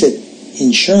ways that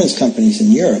insurance companies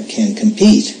in Europe can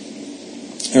compete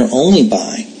are only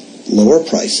by lower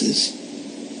prices,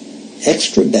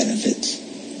 extra benefits,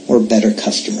 or better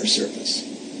customer service.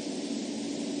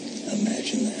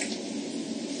 Imagine that.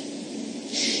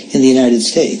 In the United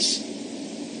States,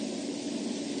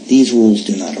 these rules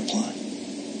do not apply.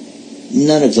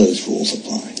 None of those rules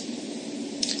apply.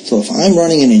 So if I'm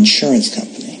running an insurance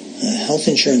company, a health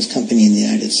insurance company in the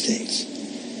United States,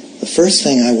 the first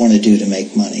thing I want to do to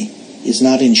make money is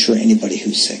not insure anybody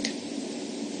who's sick.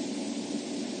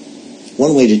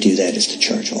 One way to do that is to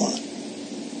charge a lot.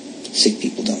 Sick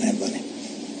people don't have money.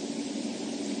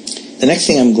 The next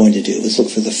thing I'm going to do is look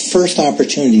for the first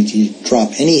opportunity to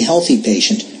drop any healthy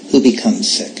patient who becomes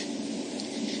sick.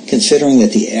 Considering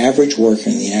that the average worker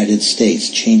in the United States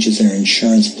changes their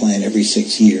insurance plan every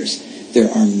 6 years,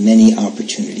 there are many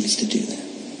opportunities to do that.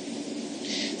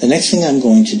 The next thing I'm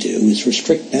going to do is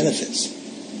restrict benefits.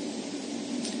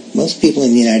 Most people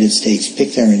in the United States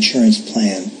pick their insurance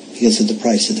plan because of the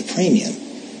price of the premium,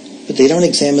 but they don't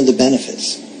examine the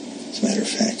benefits. As a matter of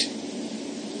fact,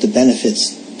 the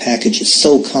benefits package is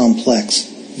so complex,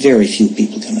 very few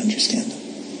people can understand them.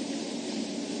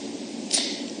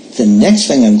 The next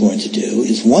thing I'm going to do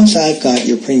is once I've got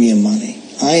your premium money,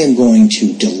 I am going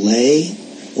to delay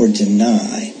or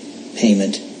deny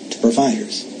payment to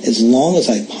providers as long as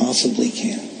I possibly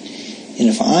can. And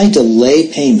if I delay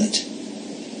payment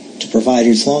to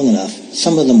providers long enough,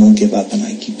 some of them will give up and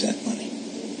I keep that money.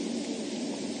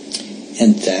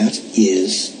 And that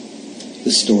is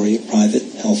the story of private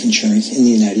health insurance in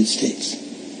the United States.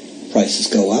 Prices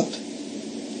go up.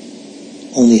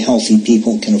 Only healthy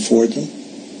people can afford them.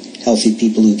 Healthy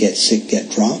people who get sick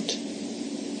get dropped.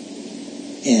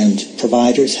 And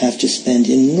providers have to spend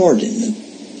inordinate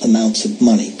amounts of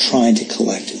money trying to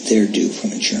collect their due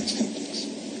from insurance companies.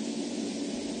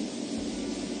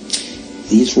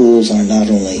 These rules are not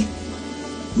only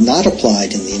not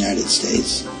applied in the United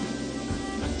States,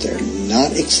 they're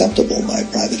not acceptable by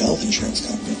private health insurance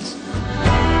companies.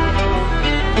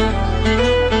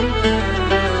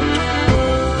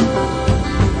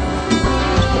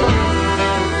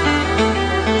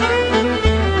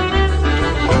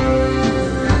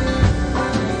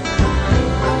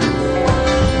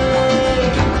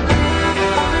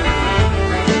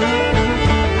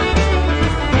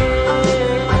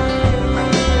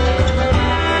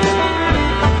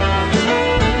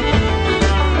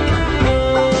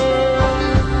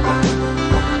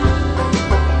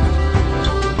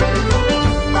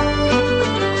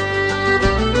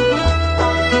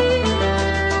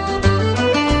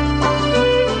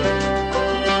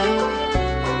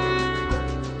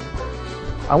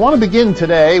 I want to begin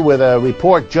today with a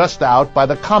report just out by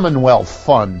the Commonwealth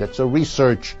Fund. It's a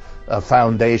research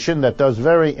foundation that does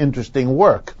very interesting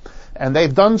work. And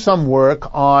they've done some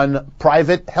work on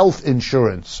private health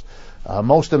insurance.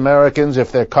 Most Americans,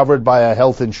 if they're covered by a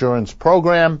health insurance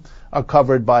program, are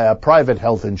covered by a private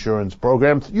health insurance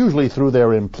program, usually through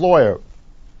their employer.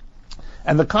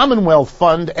 And the Commonwealth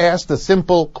Fund asked a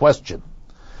simple question.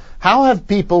 How have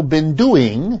people been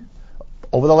doing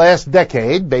over the last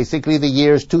decade, basically the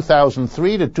years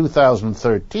 2003 to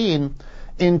 2013,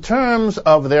 in terms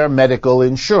of their medical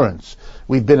insurance?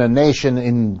 We've been a nation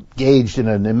engaged in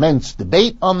an immense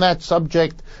debate on that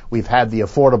subject. We've had the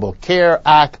Affordable Care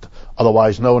Act,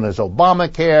 otherwise known as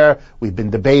Obamacare. We've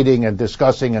been debating and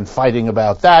discussing and fighting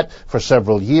about that for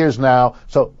several years now.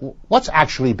 So what's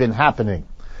actually been happening?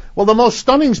 Well, the most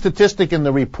stunning statistic in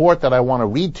the report that I want to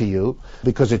read to you,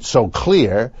 because it's so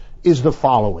clear, is the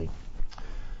following.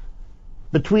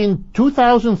 Between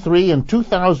 2003 and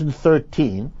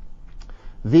 2013,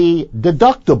 the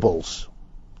deductibles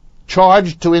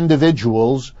charged to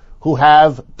individuals who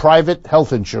have private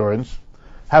health insurance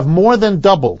have more than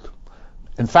doubled.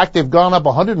 In fact, they've gone up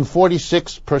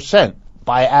 146%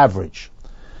 by average.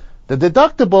 The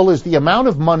deductible is the amount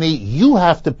of money you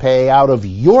have to pay out of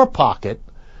your pocket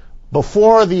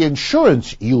before the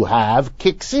insurance you have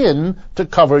kicks in to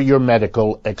cover your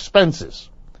medical expenses.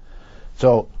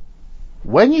 So,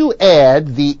 when you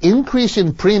add the increase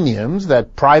in premiums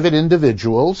that private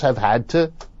individuals have had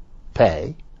to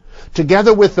pay,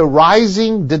 together with the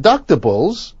rising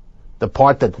deductibles, the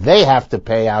part that they have to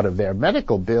pay out of their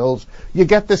medical bills, you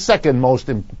get the second most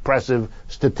impressive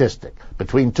statistic.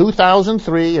 Between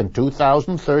 2003 and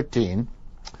 2013,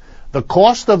 the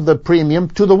cost of the premium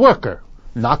to the worker,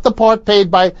 not the part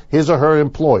paid by his or her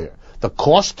employer, the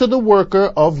cost to the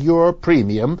worker of your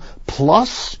premium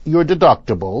plus your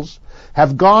deductibles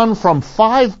have gone from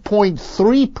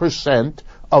 5.3%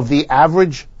 of the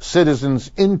average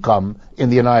citizen's income in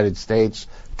the United States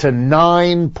to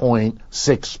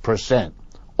 9.6%,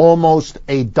 almost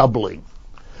a doubling.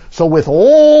 So with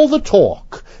all the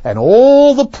talk and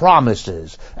all the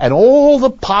promises and all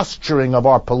the posturing of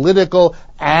our political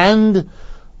and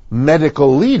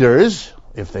medical leaders,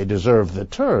 if they deserve the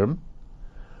term,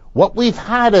 what we've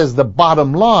had as the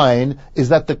bottom line is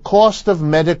that the cost of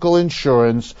medical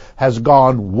insurance has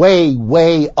gone way,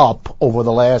 way up over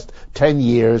the last 10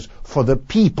 years for the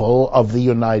people of the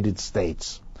United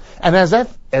States. And as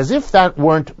if that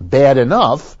weren't bad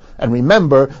enough, and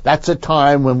remember, that's a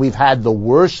time when we've had the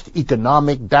worst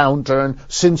economic downturn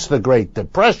since the Great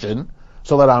Depression,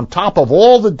 so that on top of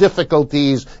all the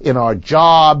difficulties in our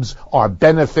jobs, our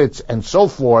benefits, and so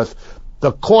forth,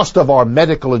 the cost of our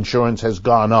medical insurance has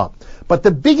gone up. But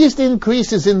the biggest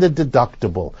increase is in the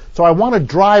deductible. So I want to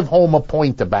drive home a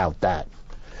point about that.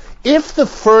 If the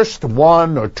first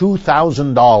 $1,000 or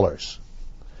 $2,000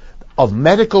 of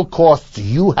medical costs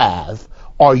you have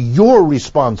are your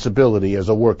responsibility as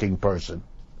a working person,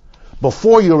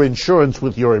 before your insurance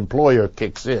with your employer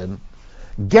kicks in,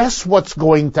 guess what's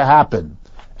going to happen?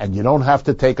 And you don't have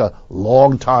to take a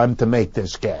long time to make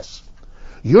this guess.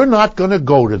 You're not going to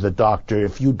go to the doctor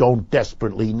if you don't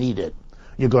desperately need it.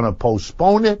 You're going to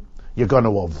postpone it, you're going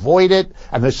to avoid it,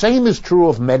 and the same is true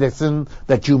of medicine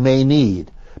that you may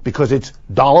need, because it's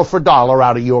dollar for dollar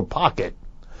out of your pocket.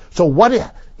 So what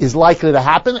is likely to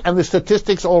happen, and the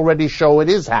statistics already show it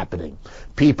is happening.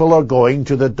 People are going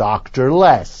to the doctor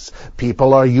less.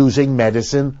 People are using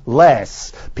medicine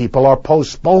less. People are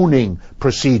postponing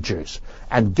procedures.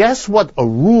 And guess what a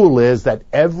rule is that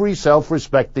every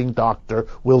self-respecting doctor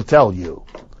will tell you?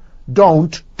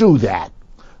 Don't do that.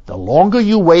 The longer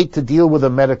you wait to deal with a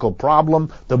medical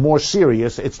problem, the more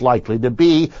serious it's likely to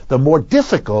be, the more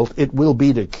difficult it will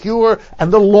be to cure,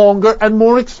 and the longer and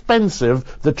more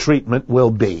expensive the treatment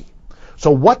will be.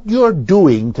 So what you're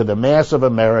doing to the mass of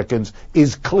Americans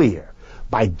is clear.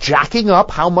 By jacking up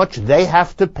how much they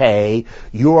have to pay,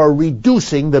 you are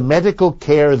reducing the medical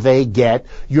care they get.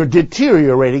 You're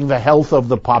deteriorating the health of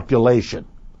the population.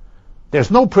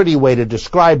 There's no pretty way to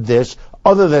describe this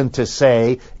other than to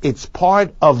say it's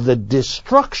part of the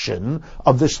destruction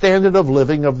of the standard of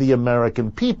living of the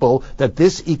American people that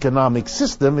this economic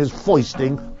system is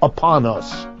foisting upon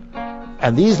us.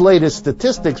 And these latest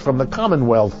statistics from the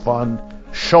Commonwealth Fund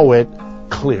show it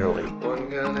clearly. One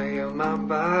gonna heal my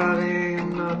body,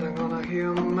 another gonna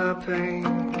heal my pain.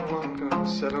 One gonna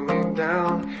settle me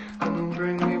down and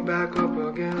bring me back up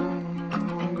again.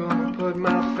 One gonna put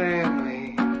my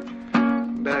family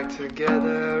back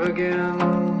together again.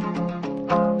 One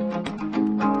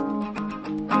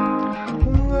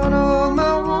gonna hold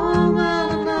my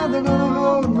woman, another gonna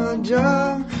hold my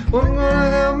job. One gonna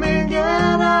help me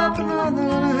get up, another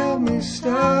gonna help me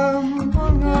stop.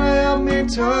 One gonna help me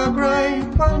talk right,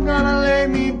 one gonna lay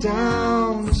me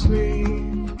down to sleep.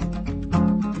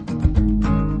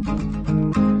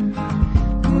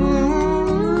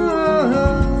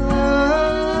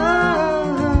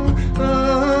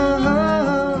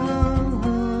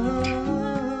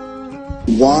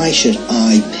 Why should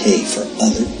I pay for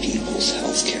other people's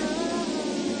health care?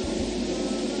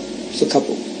 There's a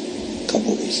couple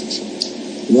reasons.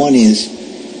 One is,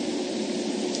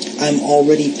 I'm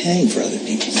already paying for other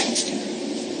people's health care.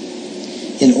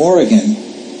 In Oregon,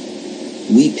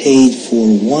 we paid for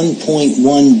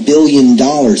 $1.1 billion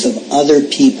of other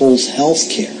people's health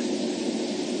care.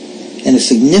 And a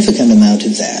significant amount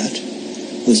of that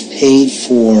was paid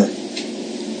for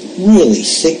really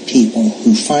sick people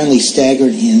who finally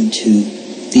staggered into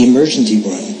the emergency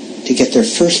room to get their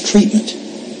first treatment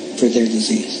for their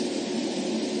disease.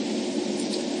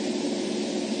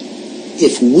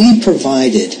 If we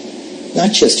provided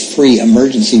not just free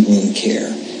emergency room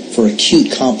care for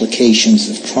acute complications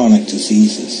of chronic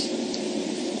diseases,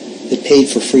 but paid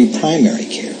for free primary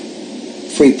care,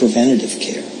 free preventative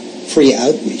care, free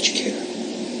outreach care,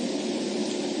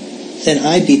 then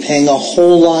I'd be paying a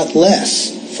whole lot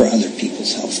less for other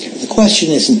people's health care. The question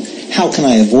isn't how can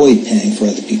I avoid paying for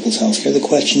other people's health care? The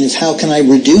question is how can I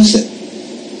reduce it?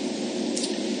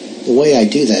 The way I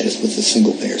do that is with the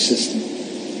single payer system.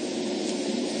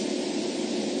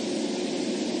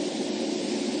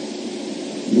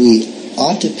 We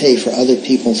ought to pay for other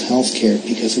people's health care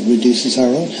because it reduces our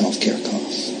own health care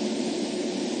costs.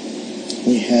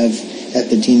 We have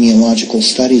epidemiological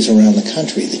studies around the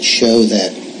country that show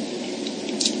that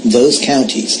those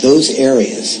counties, those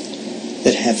areas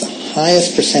that have the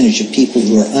highest percentage of people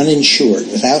who are uninsured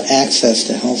without access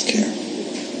to health care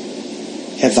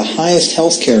have the highest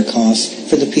health care costs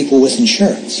for the people with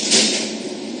insurance.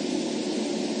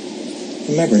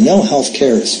 Remember, no health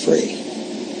care is free.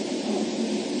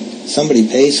 Somebody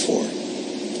pays for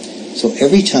it. So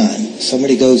every time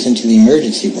somebody goes into the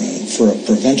emergency room for a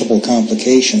preventable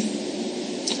complication,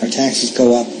 our taxes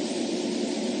go up,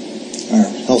 our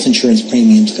health insurance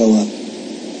premiums go up,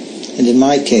 and in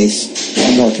my case,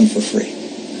 I'm working for free.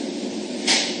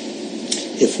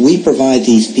 If we provide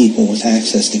these people with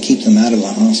access to keep them out of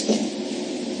the hospital,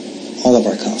 all of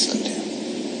our costs go down.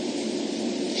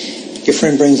 Your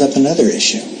friend brings up another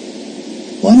issue.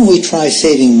 Why don't we try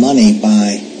saving money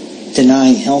by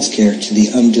denying health care to the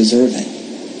undeserving,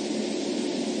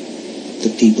 the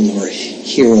people who are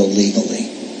here illegally,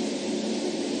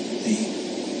 the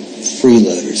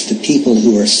freeloaders, the people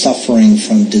who are suffering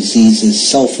from diseases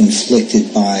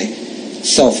self-inflicted by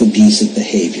self-abusive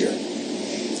behavior,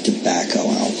 tobacco,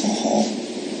 alcohol,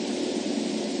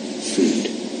 food.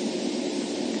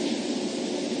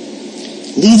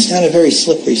 Leads down a very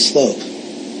slippery slope.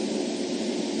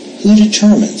 Who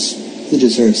determines who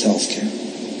deserves health care?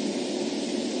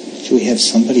 Should we have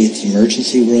somebody at the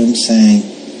emergency room saying,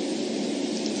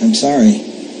 I'm sorry,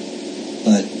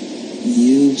 but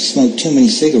you smoke too many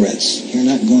cigarettes, you're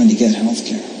not going to get health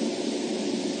care.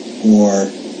 Or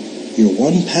you're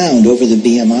 1 pound over the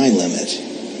BMI limit,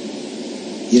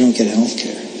 you don't get health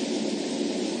care.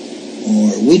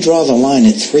 Or we draw the line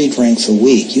at 3 drinks a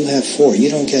week, you have 4, you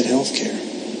don't get health care.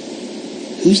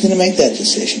 Who's going to make that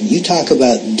decision? You talk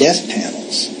about death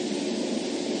panels.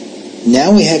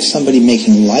 Now we have somebody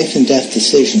making life and death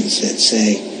decisions that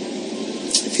say,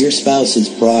 if your spouse is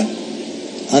brought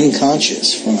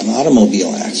unconscious from an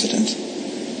automobile accident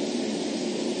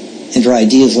and her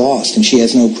ID is lost and she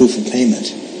has no proof of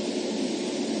payment,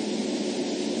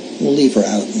 we'll leave her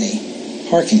out in the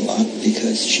parking lot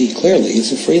because she clearly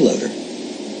is a freeloader.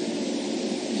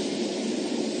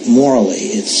 Morally,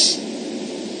 it's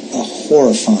a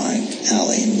horrifying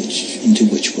alley into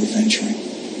which we're venturing.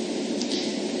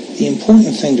 The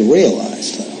important thing to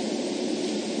realize, though,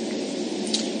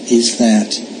 is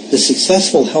that the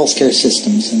successful healthcare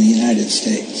systems in the United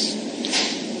States,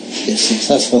 the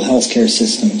successful healthcare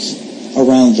systems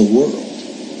around the world,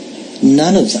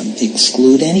 none of them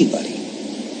exclude anybody.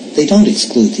 They don't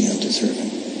exclude the undeserving.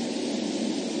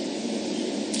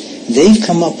 They've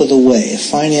come up with a way of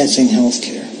financing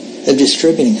healthcare, of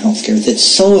distributing healthcare that's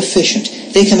so efficient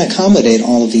they can accommodate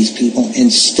all of these people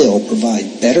and still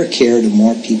provide better care to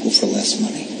more people for less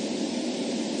money.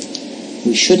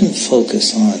 We shouldn't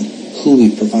focus on who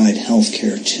we provide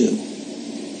healthcare to.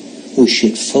 We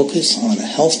should focus on a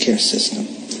healthcare system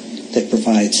that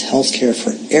provides healthcare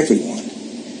for everyone,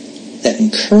 that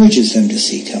encourages them to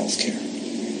seek healthcare,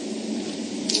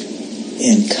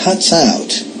 and cuts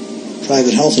out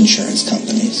private health insurance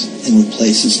companies and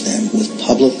replaces them with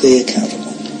publicly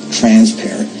accountable,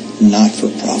 transparent,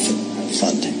 not-for-profit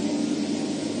funding.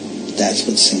 That's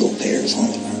what single payer is all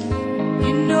about.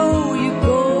 You know you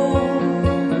go,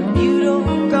 you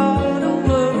don't gotta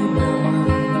worry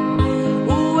now.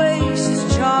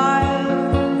 Oasis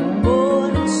child,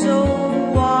 born and so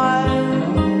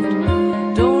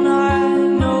wild. Don't I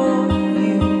know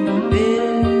you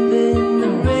better than the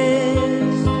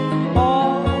rest?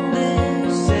 All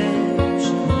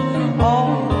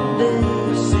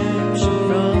deception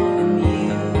from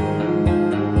you.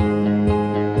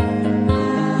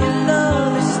 Your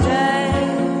love is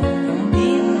stabbed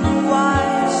in the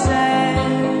white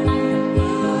sand.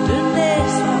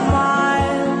 Goodness for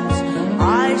miles,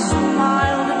 I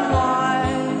smiled and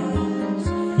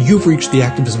wise. You've reached the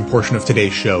activism portion of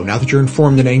today's show. Now that you're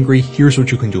informed and angry, here's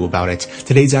what you can do about it.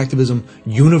 Today's activism: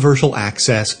 universal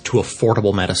access to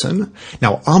affordable medicine.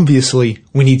 Now, obviously,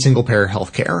 we need single-payer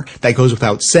healthcare. That goes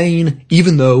without saying,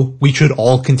 even though we should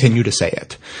all continue to say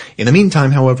it. In the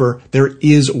meantime, however, there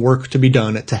is work to be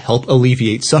done to help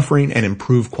alleviate suffering and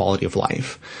improve quality of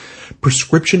life.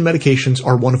 Prescription medications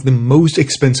are one of the most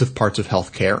expensive parts of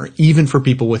healthcare, even for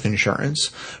people with insurance.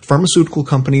 Pharmaceutical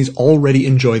companies already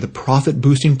enjoy the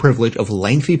profit-boosting privilege of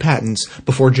lengthy patents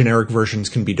before generic versions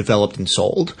can be developed and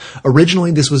sold.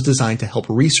 Originally, this was designed to help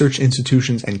research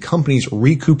institutions and companies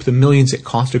recoup the millions it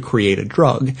costs to create a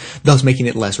drug, thus making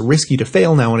it less risky to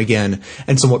fail now and again,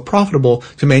 and somewhat profitable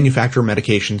to manufacture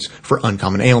medications for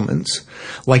uncommon ailments.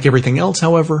 Like everything else,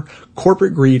 however,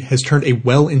 corporate greed has turned a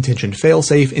well-intentioned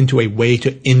failsafe into a way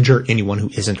to injure anyone who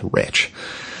isn't rich.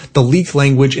 The leaked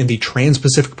language in the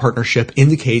Trans-Pacific Partnership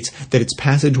indicates that its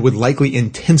passage would likely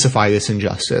intensify this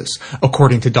injustice.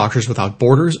 According to Doctors Without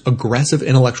Borders, aggressive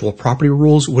intellectual property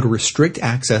rules would restrict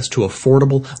access to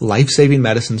affordable, life-saving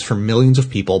medicines for millions of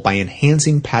people by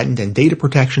enhancing patent and data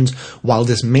protections while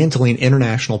dismantling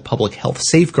international public health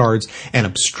safeguards and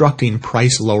obstructing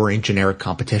price-lowering generic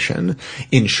competition.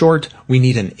 In short, we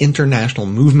need an international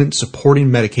movement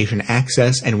supporting medication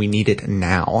access, and we need it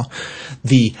now.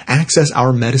 The Access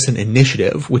Our Medicine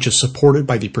Initiative, which is supported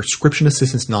by the prescription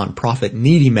assistance nonprofit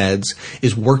Needy Meds,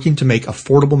 is working to make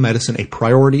affordable medicine a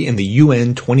priority in the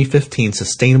UN 2015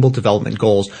 Sustainable Development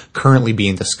Goals currently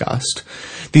being discussed.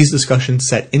 These discussions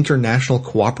set international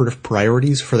cooperative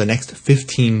priorities for the next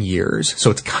 15 years,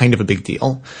 so it's kind of a big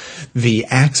deal. The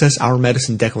Access Our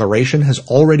Medicine Declaration has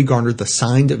already garnered the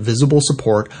signed, visible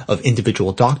support of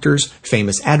individual doctors,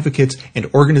 famous advocates, and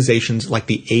organizations like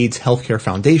the AIDS Healthcare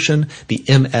Foundation, the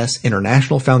MS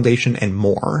International Foundation, and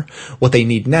more. What they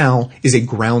need now is a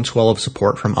groundswell of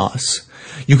support from us.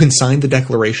 You can sign the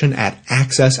declaration at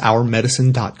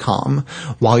accessourmedicine.com.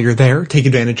 While you're there, take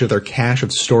advantage of their cache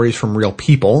of stories from real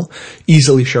people,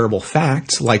 easily shareable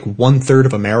facts like 1/3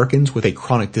 of Americans with a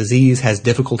chronic disease has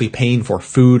difficulty paying for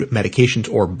food, medications,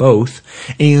 or both,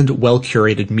 and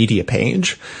well-curated media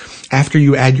page. After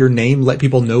you add your name, let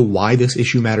people know why this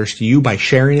issue matters to you by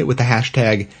sharing it with the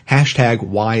hashtag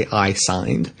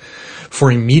 #WhyISigned. For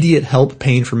immediate help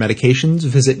paying for medications,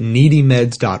 visit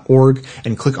needymeds.org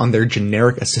and click on their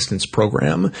generic assistance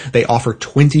program. They offer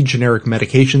 20 generic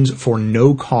medications for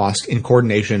no cost in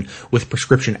coordination with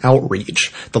Prescription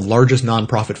Outreach, the largest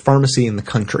nonprofit pharmacy in the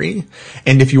country.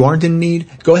 And if you aren't in need,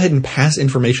 go ahead and pass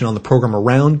information on the program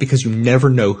around because you never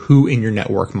know who in your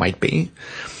network might be.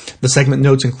 The segment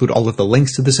notes include all of the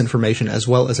links to this information as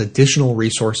well as additional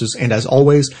resources, and as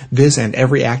always, this and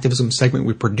every activism segment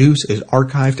we produce is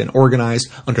archived and organized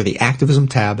under the Activism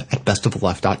tab at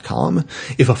bestoftheleft.com.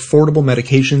 If affordable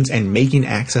medications and making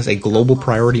access a global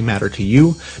priority matter to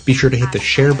you, be sure to hit the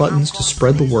share buttons to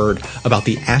spread the word about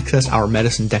the Access Our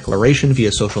Medicine Declaration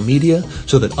via social media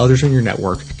so that others in your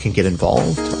network can get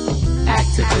involved.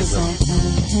 Activism.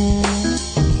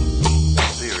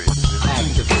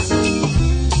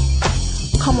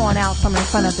 Come on out from in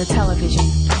front of the television.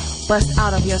 Bust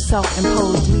out of your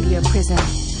self-imposed media prison.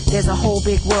 There's a whole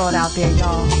big world out there,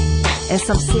 y'all. and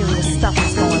some serious stuff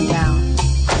is going down.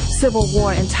 Civil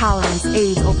war, intolerance,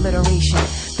 AIDS, obliteration.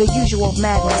 The usual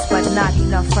madness, but not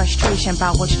enough frustration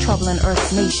about what's troubling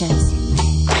Earth's nations.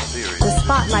 The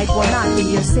spotlight will not be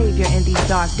your savior in these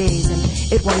dark days, and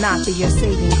it will not be your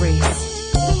saving grace.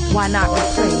 Why not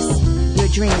replace your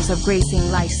dreams of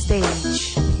gracing life's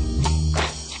stage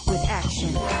with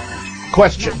action?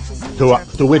 Question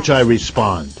to which I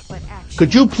respond.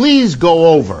 Could you please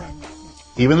go over,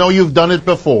 even though you've done it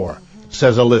before,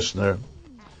 says a listener,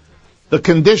 the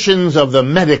conditions of the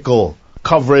medical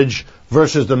coverage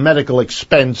versus the medical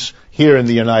expense here in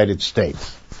the United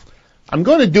States? I'm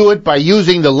going to do it by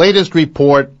using the latest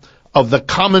report of the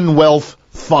Commonwealth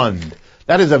Fund.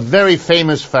 That is a very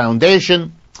famous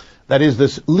foundation that is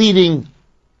this leading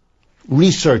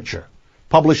researcher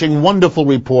publishing wonderful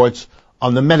reports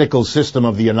on the medical system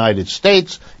of the United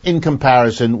States in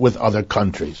comparison with other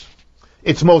countries.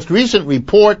 Its most recent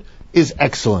report is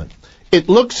excellent. It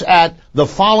looks at the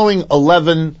following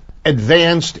 11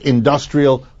 advanced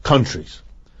industrial countries.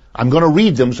 I'm going to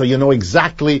read them so you know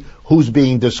exactly who's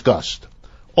being discussed.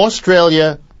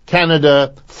 Australia,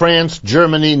 Canada, France,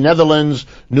 Germany, Netherlands,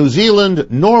 New Zealand,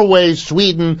 Norway,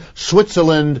 Sweden,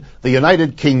 Switzerland, the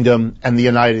United Kingdom, and the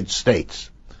United States.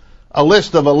 A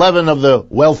list of 11 of the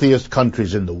wealthiest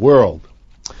countries in the world.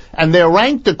 And they're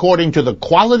ranked according to the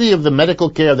quality of the medical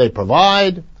care they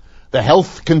provide, the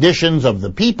health conditions of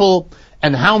the people,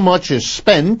 and how much is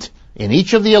spent in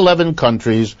each of the 11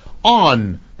 countries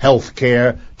on health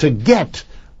care to get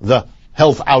the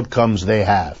health outcomes they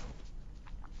have.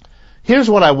 Here's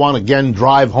what I want to again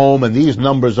drive home, and these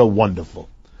numbers are wonderful.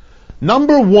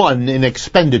 Number one in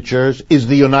expenditures is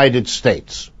the United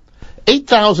States.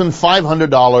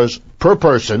 $8,500 per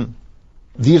person.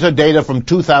 These are data from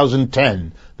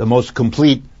 2010, the most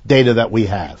complete data that we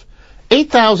have.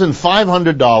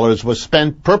 $8,500 was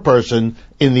spent per person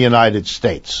in the United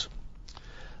States.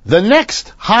 The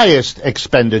next highest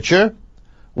expenditure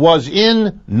was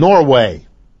in Norway.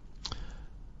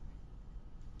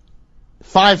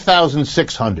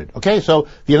 $5,600. Okay, so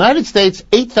the United States,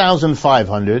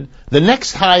 $8,500. The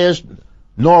next highest,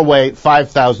 Norway,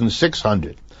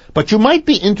 $5,600. But you might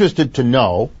be interested to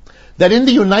know that in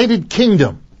the United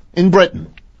Kingdom, in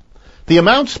Britain, the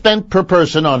amount spent per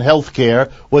person on health care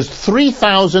was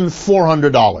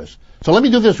 $3,400. So let me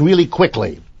do this really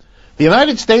quickly. The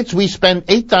United States, we spend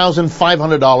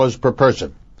 $8,500 per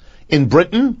person. In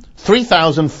Britain,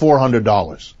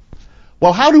 $3,400.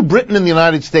 Well, how do Britain and the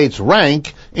United States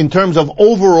rank in terms of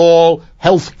overall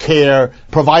health care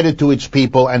provided to its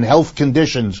people and health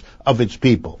conditions of its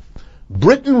people?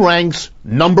 Britain ranks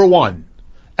number one,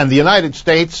 and the United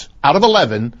States, out of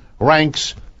 11,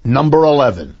 ranks number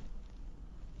 11.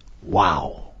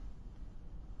 Wow.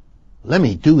 Let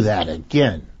me do that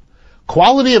again.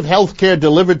 Quality of health care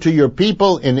delivered to your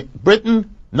people in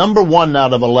Britain, number one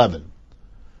out of 11.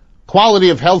 Quality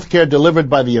of health care delivered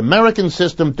by the American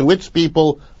system to its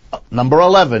people, number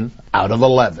 11 out of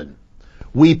 11.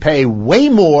 We pay way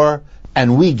more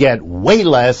and we get way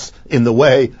less in the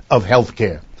way of health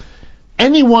care.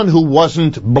 Anyone who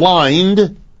wasn't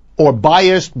blind or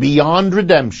biased beyond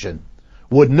redemption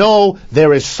would know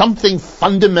there is something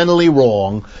fundamentally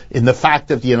wrong in the fact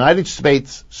that the United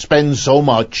States spends so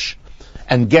much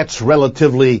and gets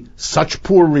relatively such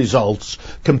poor results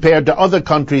compared to other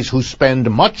countries who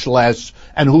spend much less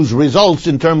and whose results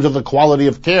in terms of the quality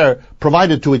of care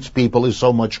provided to its people is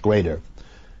so much greater.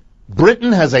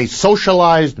 Britain has a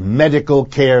socialized medical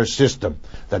care system.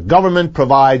 The government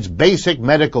provides basic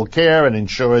medical care and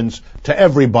insurance to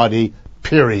everybody,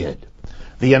 period.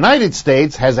 The United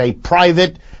States has a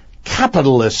private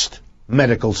capitalist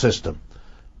medical system.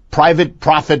 Private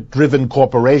profit-driven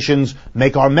corporations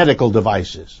make our medical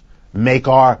devices, make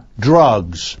our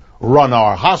drugs, run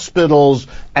our hospitals,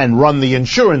 and run the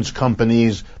insurance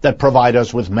companies that provide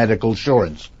us with medical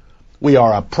insurance. We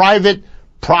are a private,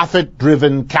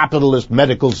 profit-driven capitalist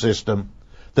medical system.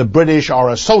 The British are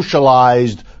a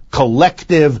socialized,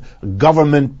 collective,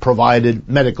 government-provided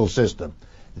medical system.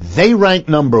 They rank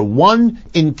number one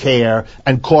in care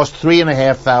and cost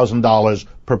 $3,500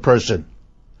 per person.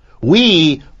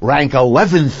 We rank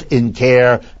 11th in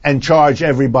care and charge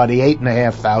everybody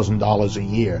 $8,500 a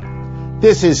year.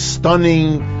 This is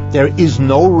stunning. There is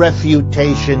no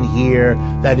refutation here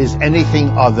that is anything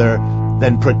other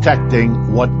than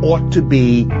protecting what ought to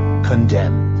be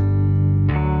condemned.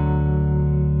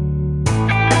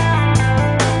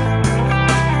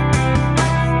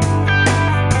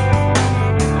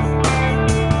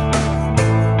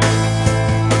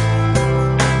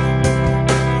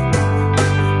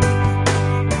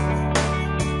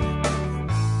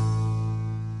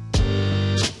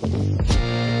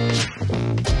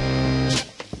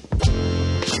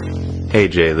 Hey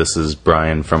Jay, this is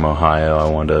Brian from Ohio. I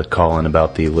wanted to call in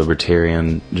about the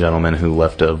libertarian gentleman who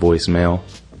left a voicemail.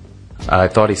 I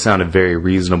thought he sounded very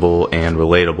reasonable and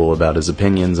relatable about his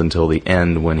opinions until the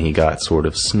end when he got sort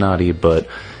of snotty, but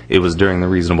it was during the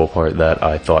reasonable part that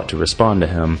I thought to respond to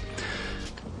him.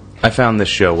 I found this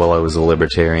show while I was a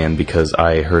libertarian because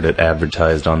I heard it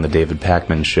advertised on the David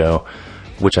Pakman show,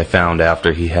 which I found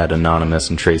after he had Anonymous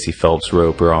and Tracy Phelps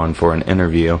Roper on for an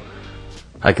interview.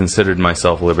 I considered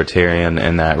myself libertarian,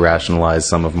 and that rationalized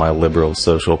some of my liberal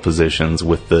social positions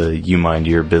with the you mind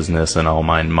your business and I'll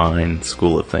mind mine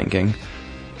school of thinking.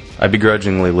 I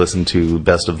begrudgingly listened to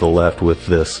Best of the Left with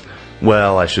this,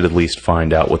 well, I should at least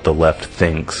find out what the left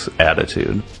thinks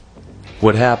attitude.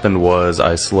 What happened was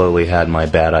I slowly had my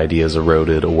bad ideas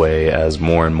eroded away as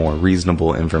more and more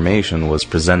reasonable information was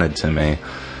presented to me.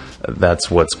 That's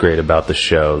what's great about the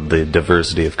show, the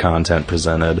diversity of content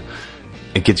presented.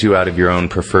 It gets you out of your own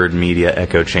preferred media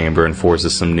echo chamber and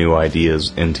forces some new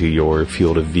ideas into your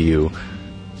field of view.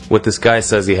 What this guy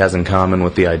says he has in common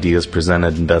with the ideas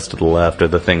presented in Best of the Left are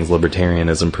the things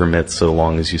libertarianism permits so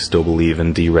long as you still believe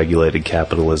in deregulated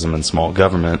capitalism and small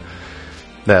government.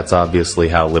 That's obviously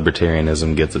how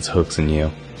libertarianism gets its hooks in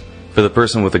you. For the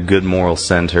person with a good moral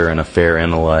center and a fair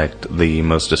intellect, the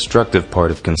most destructive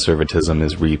part of conservatism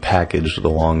is repackaged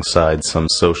alongside some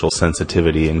social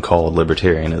sensitivity and called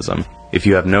libertarianism. If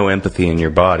you have no empathy in your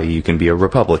body, you can be a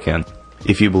Republican.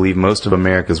 If you believe most of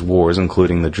America's wars,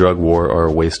 including the drug war, are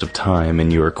a waste of time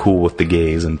and you are cool with the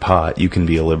gays and pot, you can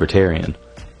be a libertarian.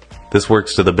 This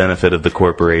works to the benefit of the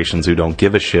corporations who don't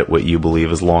give a shit what you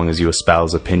believe as long as you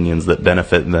espouse opinions that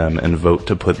benefit them and vote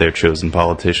to put their chosen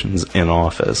politicians in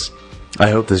office.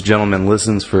 I hope this gentleman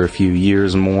listens for a few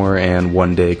years more and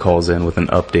one day calls in with an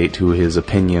update to his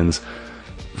opinions.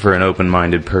 For an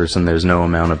open-minded person, there's no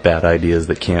amount of bad ideas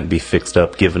that can't be fixed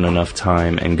up given enough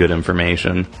time and good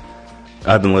information.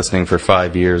 I've been listening for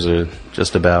 5 years or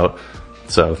just about,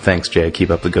 so thanks Jay, keep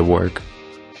up the good work.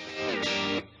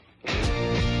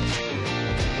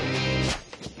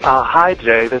 Hi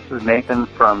Jay, this is Nathan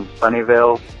from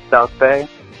Sunnyvale, South Bay,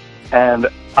 and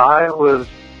I was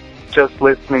just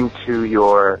listening to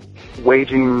your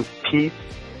Waging Peace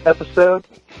episode,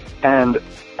 and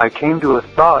I came to a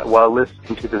thought while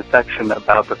listening to the section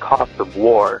about the cost of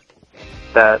war,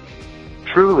 that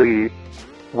truly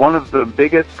one of the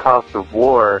biggest costs of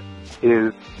war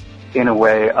is, in a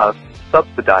way, us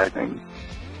subsidizing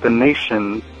the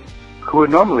nations who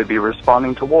would normally be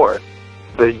responding to war.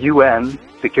 The UN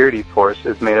security force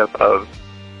is made up of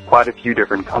quite a few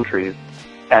different countries,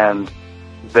 and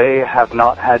they have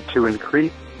not had to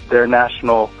increase their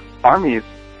national armies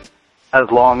as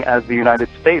long as the United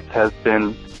States has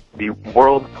been the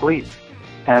world police.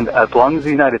 And as long as the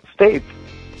United States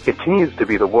continues to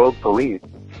be the world police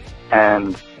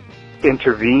and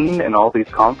intervene in all these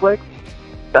conflicts,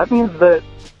 that means that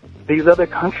these other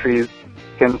countries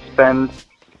can spend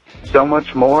so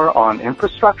much more on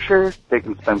infrastructure, they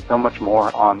can spend so much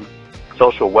more on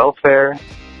social welfare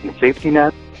and safety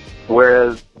nets,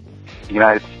 whereas the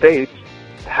United States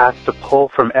has to pull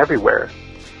from everywhere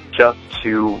just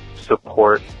to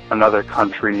support another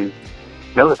country's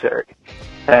military.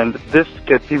 And this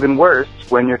gets even worse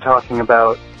when you're talking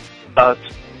about us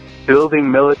building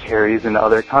militaries in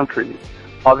other countries.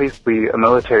 Obviously, a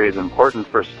military is important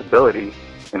for stability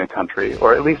in a country,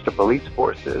 or at least a police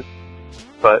force is.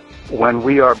 But when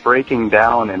we are breaking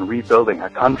down and rebuilding a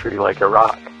country like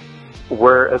Iraq,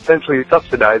 we're essentially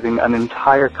subsidizing an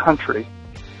entire country,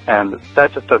 and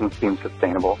that just doesn't seem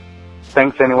sustainable.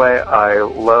 Thanks anyway. I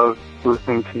love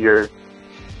listening to your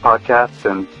podcast,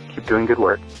 and keep doing good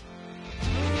work.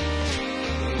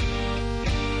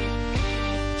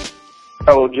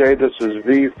 Hello, Jay. This is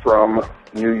V from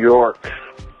New York,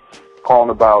 calling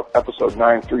about episode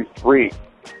 933.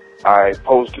 I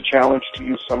posed a challenge to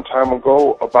you some time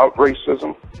ago about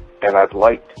racism, and I'd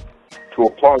like to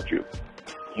applaud you.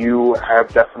 You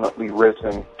have definitely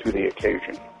risen to the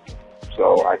occasion.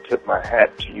 So I tip my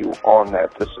hat to you on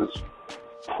that. This is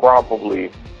probably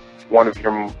one of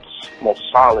your most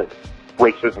solid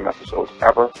racism episodes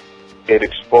ever. It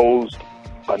exposed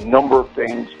a number of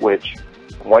things which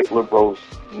white liberals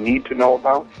need to know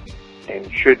about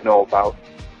and should know about.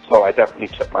 So I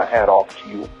definitely tip my hat off to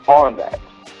you on that.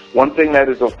 One thing that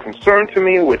is of concern to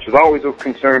me, which is always of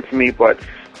concern to me, but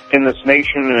in this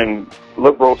nation and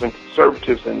liberals and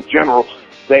conservatives in general,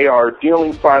 they are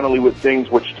dealing finally with things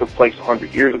which took place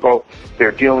 100 years ago.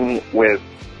 They're dealing with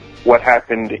what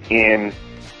happened in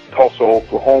Tulsa,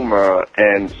 Oklahoma,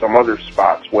 and some other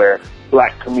spots where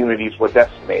black communities were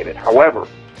decimated. However,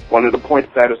 one of the points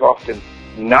that is often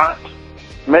not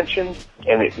mentioned,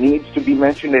 and it needs to be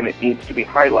mentioned and it needs to be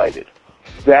highlighted,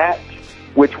 that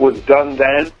which was done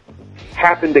then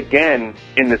happened again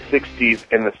in the 60s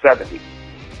and the 70s.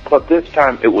 But this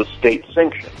time it was state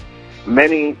sanctioned.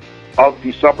 Many of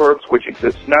the suburbs which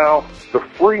exist now, the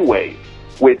freeways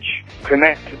which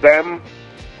connect them,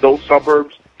 those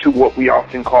suburbs, to what we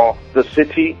often call the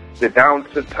city, the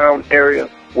downtown area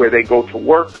where they go to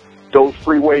work, those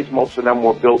freeways, most of them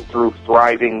were built through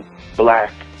thriving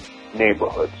black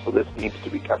neighborhoods. So this needs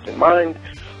to be kept in mind.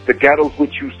 The ghettos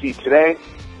which you see today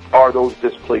are those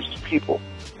displaced people.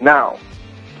 Now,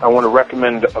 I want to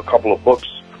recommend a couple of books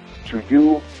to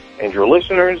you and your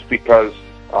listeners because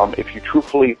if you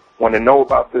truthfully want to know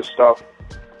about this stuff,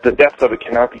 the depth of it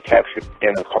cannot be captured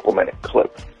in a couple-minute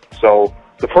clip. So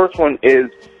the first one is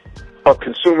A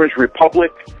Consumer's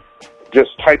Republic.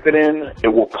 Just type it in. It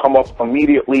will come up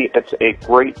immediately. It's a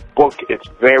great book. It's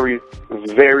very,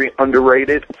 very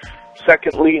underrated.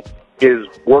 Secondly is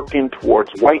Working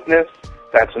Towards Whiteness.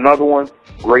 That's another one.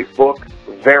 Great book.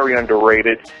 Very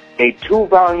underrated. A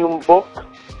 2-volume book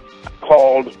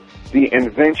called The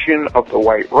Invention of the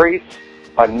White Race.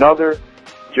 Another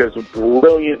just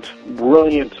brilliant,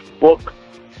 brilliant book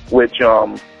which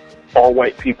all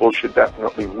white people should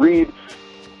definitely read.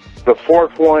 The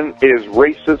fourth one is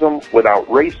Racism Without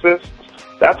Racists.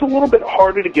 That's a little bit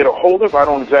harder to get a hold of. I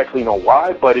don't exactly know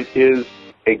why, but it is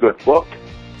a good book.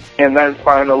 And then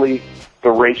finally, The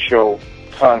Racial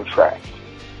Contract.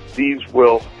 These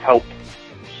will help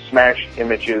smash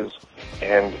images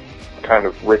and kind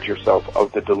of rid yourself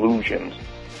of the delusions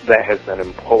that has been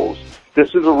imposed.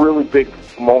 This is a really big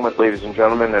moment, ladies and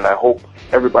gentlemen, and I hope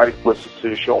everybody who listens to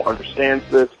the show understands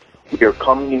this. We are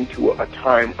coming into a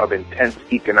time of intense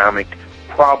economic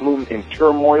problem and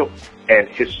turmoil, and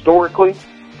historically,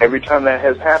 every time that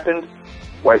has happened,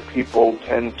 white people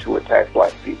tend to attack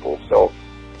black people. So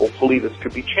hopefully this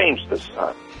could be changed this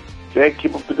time. Jay,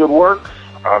 keep up the good work.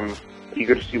 I'm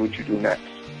eager to see what you do next.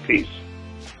 Peace.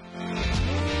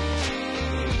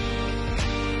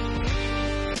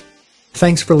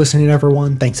 Thanks for listening,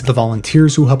 everyone. Thanks to the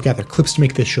volunteers who help gather clips to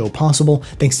make this show possible.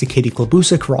 Thanks to Katie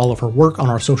Klobusik for all of her work on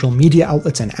our social media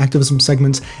outlets and activism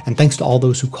segments. And thanks to all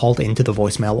those who called into the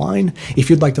voicemail line.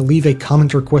 If you'd like to leave a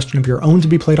comment or question of your own to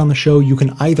be played on the show, you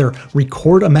can either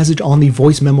record a message on the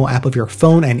voice memo app of your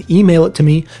phone and email it to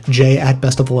me,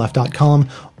 jay@bestoftheleft.com,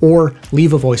 or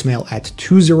leave a voicemail at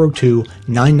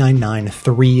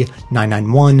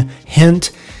 202-999-3991. Hint,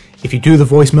 if you do the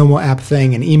voice memo app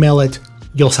thing and email it,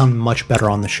 you'll sound much better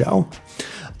on the show.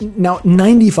 Now,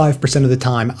 95% of the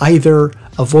time, either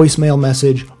a voicemail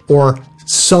message or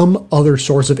some other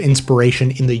source of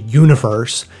inspiration in the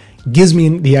universe gives me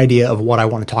the idea of what I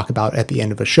want to talk about at the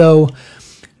end of a show.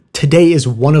 Today is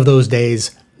one of those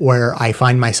days where I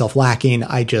find myself lacking.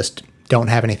 I just don't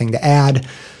have anything to add.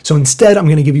 So instead, I'm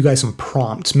going to give you guys some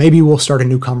prompts. Maybe we'll start a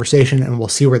new conversation and we'll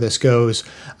see where this goes.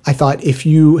 I thought if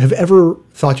you have ever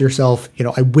thought to yourself,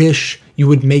 I wish you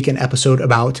would make an episode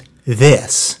about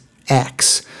this,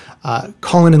 X,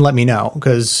 call in and let me know,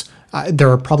 because there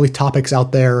are probably topics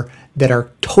out there that are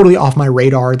totally off my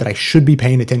radar that I should be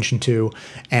paying attention to.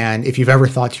 And if you've ever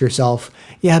thought to yourself,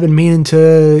 yeah, I've been meaning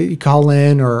to call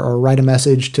in or write a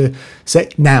message to say,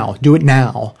 now, do it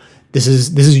now. This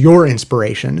is your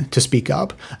inspiration to speak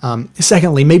up.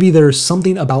 Secondly, maybe there's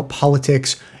something about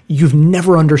politics you've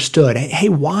never understood. Hey,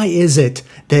 why is it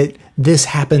that this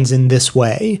happens in this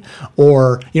way?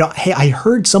 Or, hey, I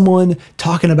heard someone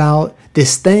talking about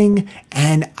this thing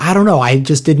and I don't know, I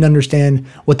just didn't understand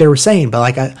what they were saying.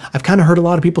 But I've kind of heard a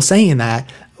lot of people saying that.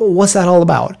 What's that all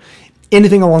about?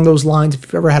 Anything along those lines, if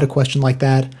you've ever had a question like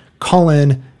that, call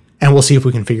in and we'll see if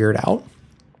we can figure it out.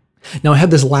 Now, I have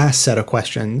this last set of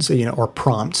questions, or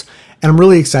prompts, and I'm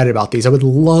really excited about these. I would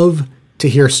love to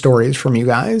hear stories from you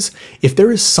guys. If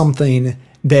there is something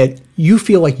that you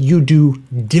feel like you do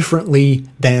differently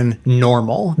than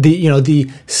normal,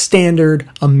 the standard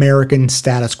American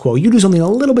status quo, you do something a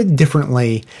little bit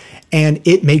differently, and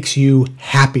it makes you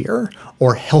happier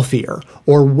or healthier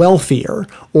or wealthier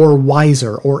or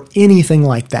wiser or anything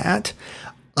like that,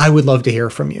 I would love to hear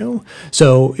from you.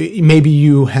 So maybe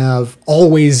you have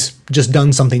always just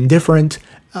done something different,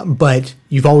 but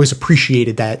you've always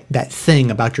appreciated that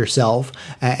thing about yourself,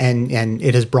 and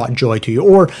it has brought joy to you.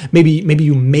 Or maybe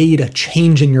you made a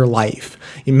change in your life.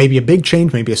 maybe a big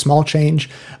change, maybe a small change,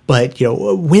 but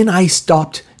when I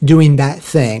stopped doing that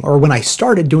thing, or when I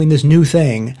started doing this new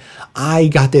thing, I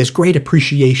got this great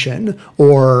appreciation,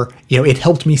 or it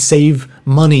helped me save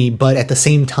money, but at the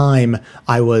same time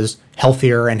I was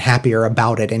healthier and happier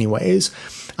about it anyways.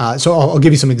 So I'll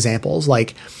give you some examples.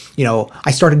 Like,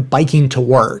 I started biking to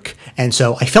work, and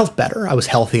so I felt better. I was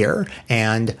healthier,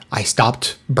 and I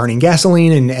stopped burning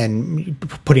gasoline and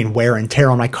putting wear and tear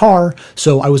on my car,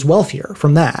 so I was wealthier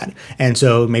from that. And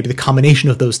so maybe the combination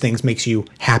of those things makes you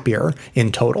happier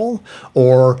in total.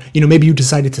 Or, maybe you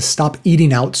decided to stop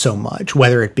eating out so much,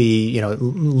 whether it be,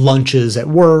 lunches at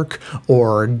work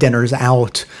or dinners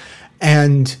out.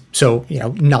 And so,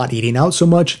 not eating out so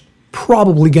much,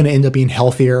 probably going to end up being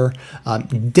healthier,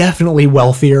 definitely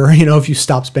wealthier, if you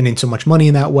stop spending so much money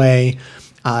in that way.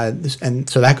 And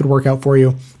so that could work out for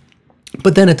you.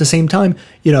 But then at the same time,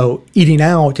 eating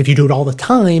out, if you do it all the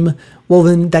time, well,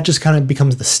 then that just kind of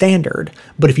becomes the standard.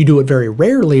 But if you do it very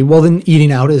rarely, well, then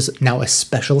eating out is now a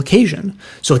special occasion.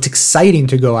 So it's exciting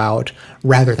to go out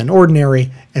rather than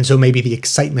ordinary. And so maybe the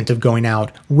excitement of going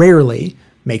out rarely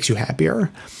makes you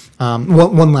happier.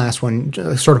 One last one,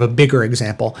 sort of a bigger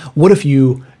example. What if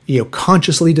you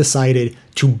consciously decided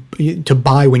to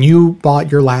buy, when you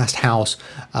bought your last house,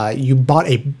 you bought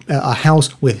a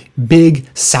house with big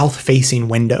south-facing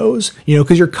windows,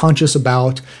 because you're conscious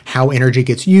about how energy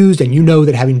gets used, and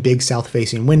that having big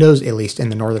south-facing windows, at least in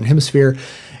the Northern Hemisphere,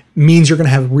 means you're going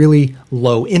to have really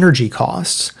low energy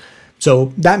costs.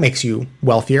 So that makes you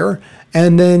wealthier.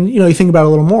 And then, you think about it a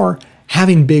little more.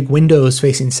 Having big windows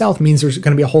facing south means there's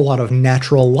going to be a whole lot of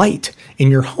natural light in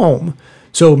your home.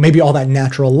 So maybe all that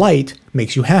natural light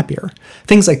makes you happier.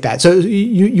 Things like that. So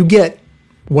you get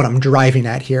what I'm driving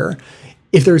at here.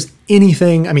 If there's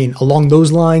anything, along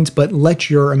those lines, but let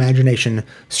your imagination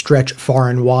stretch far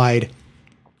and wide.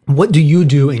 What do you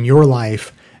do in your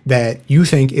life that you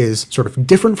think is sort of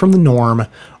different from the norm,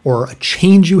 or a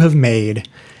change you have made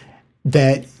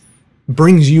that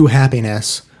brings you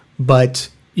happiness, but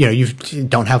you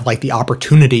don't have like the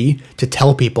opportunity to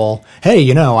tell people, hey,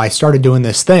 I started doing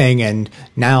this thing and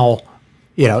now,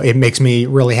 it makes me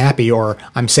really happy, or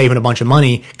I'm saving a bunch of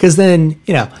money. Because then,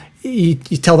 you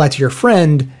tell that to your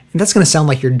friend, and that's going to sound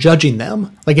like you're judging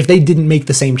them. Like if they didn't make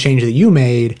the same change that you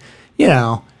made,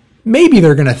 maybe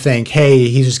they're going to think, hey,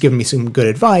 he's just giving me some good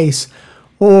advice.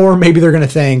 Or maybe they're going to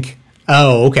think,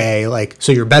 oh, okay,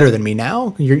 so you're better than me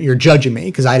now? You're judging me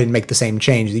because I didn't make the same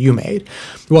change that you made.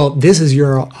 Well, this is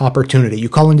your opportunity. You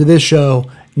call into this show,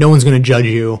 no one's going to judge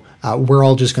you. We're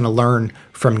all just going to learn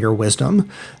from your wisdom.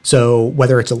 So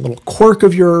whether it's a little quirk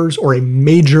of yours or a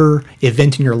major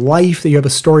event in your life that you have a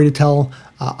story to tell,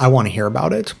 I want to hear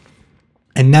about it.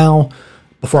 And now,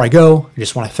 before I go, I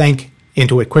just want to thank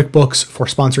Intuit QuickBooks for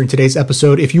sponsoring today's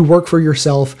episode. If you work for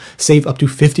yourself, save up to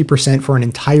 50% for an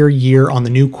entire year on the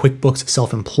new QuickBooks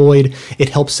Self-Employed. It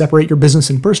helps separate your business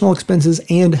and personal expenses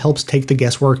and helps take the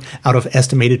guesswork out of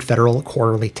estimated federal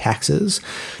quarterly taxes.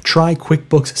 Try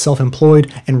QuickBooks Self-Employed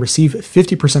and receive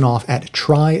 50% off at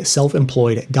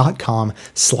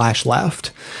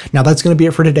tryselfemployed.com/left. Now that's going to be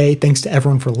it for today. Thanks to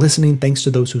everyone for listening. Thanks to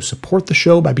those who support the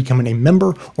show by becoming a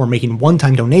member or making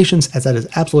one-time donations, as that is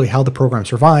absolutely how the program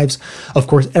survives. Of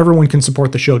course, everyone can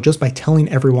support the show just by telling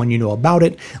everyone you know about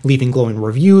it, leaving glowing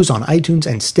reviews on iTunes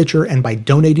and Stitcher, and by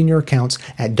donating your accounts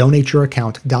at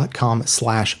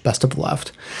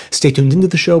donateyouraccount.com/bestoftheleft. Stay tuned into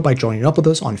the show by joining up with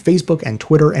us on Facebook and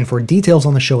Twitter, and for details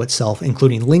on the show itself,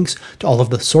 including links to all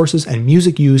of the sources and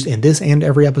music used in this and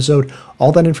every episode,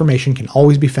 all that information can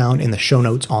always be found in the show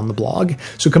notes on the blog.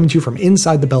 So coming to you from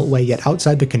inside the Beltway, yet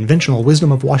outside the conventional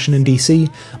wisdom of Washington, D.C.,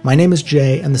 my name is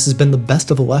Jay, and this has been the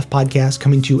Best of the Left podcast,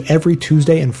 coming to you every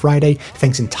Tuesday and Friday,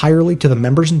 thanks entirely to the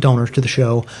members and donors to the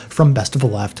show from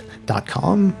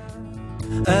bestoftheleft.com.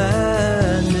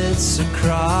 And it's a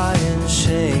crying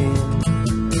shame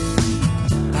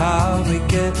how we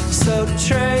get so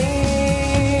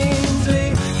trained.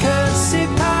 We can't see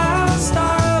past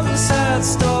our own sad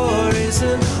stories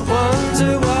and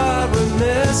wonder what we're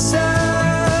missing.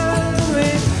 We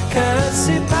can't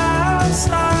see past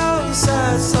our own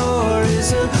sad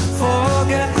stories and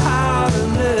forget how to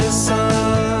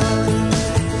listen.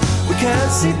 We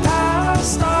can't see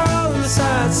past our own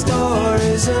sad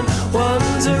stories and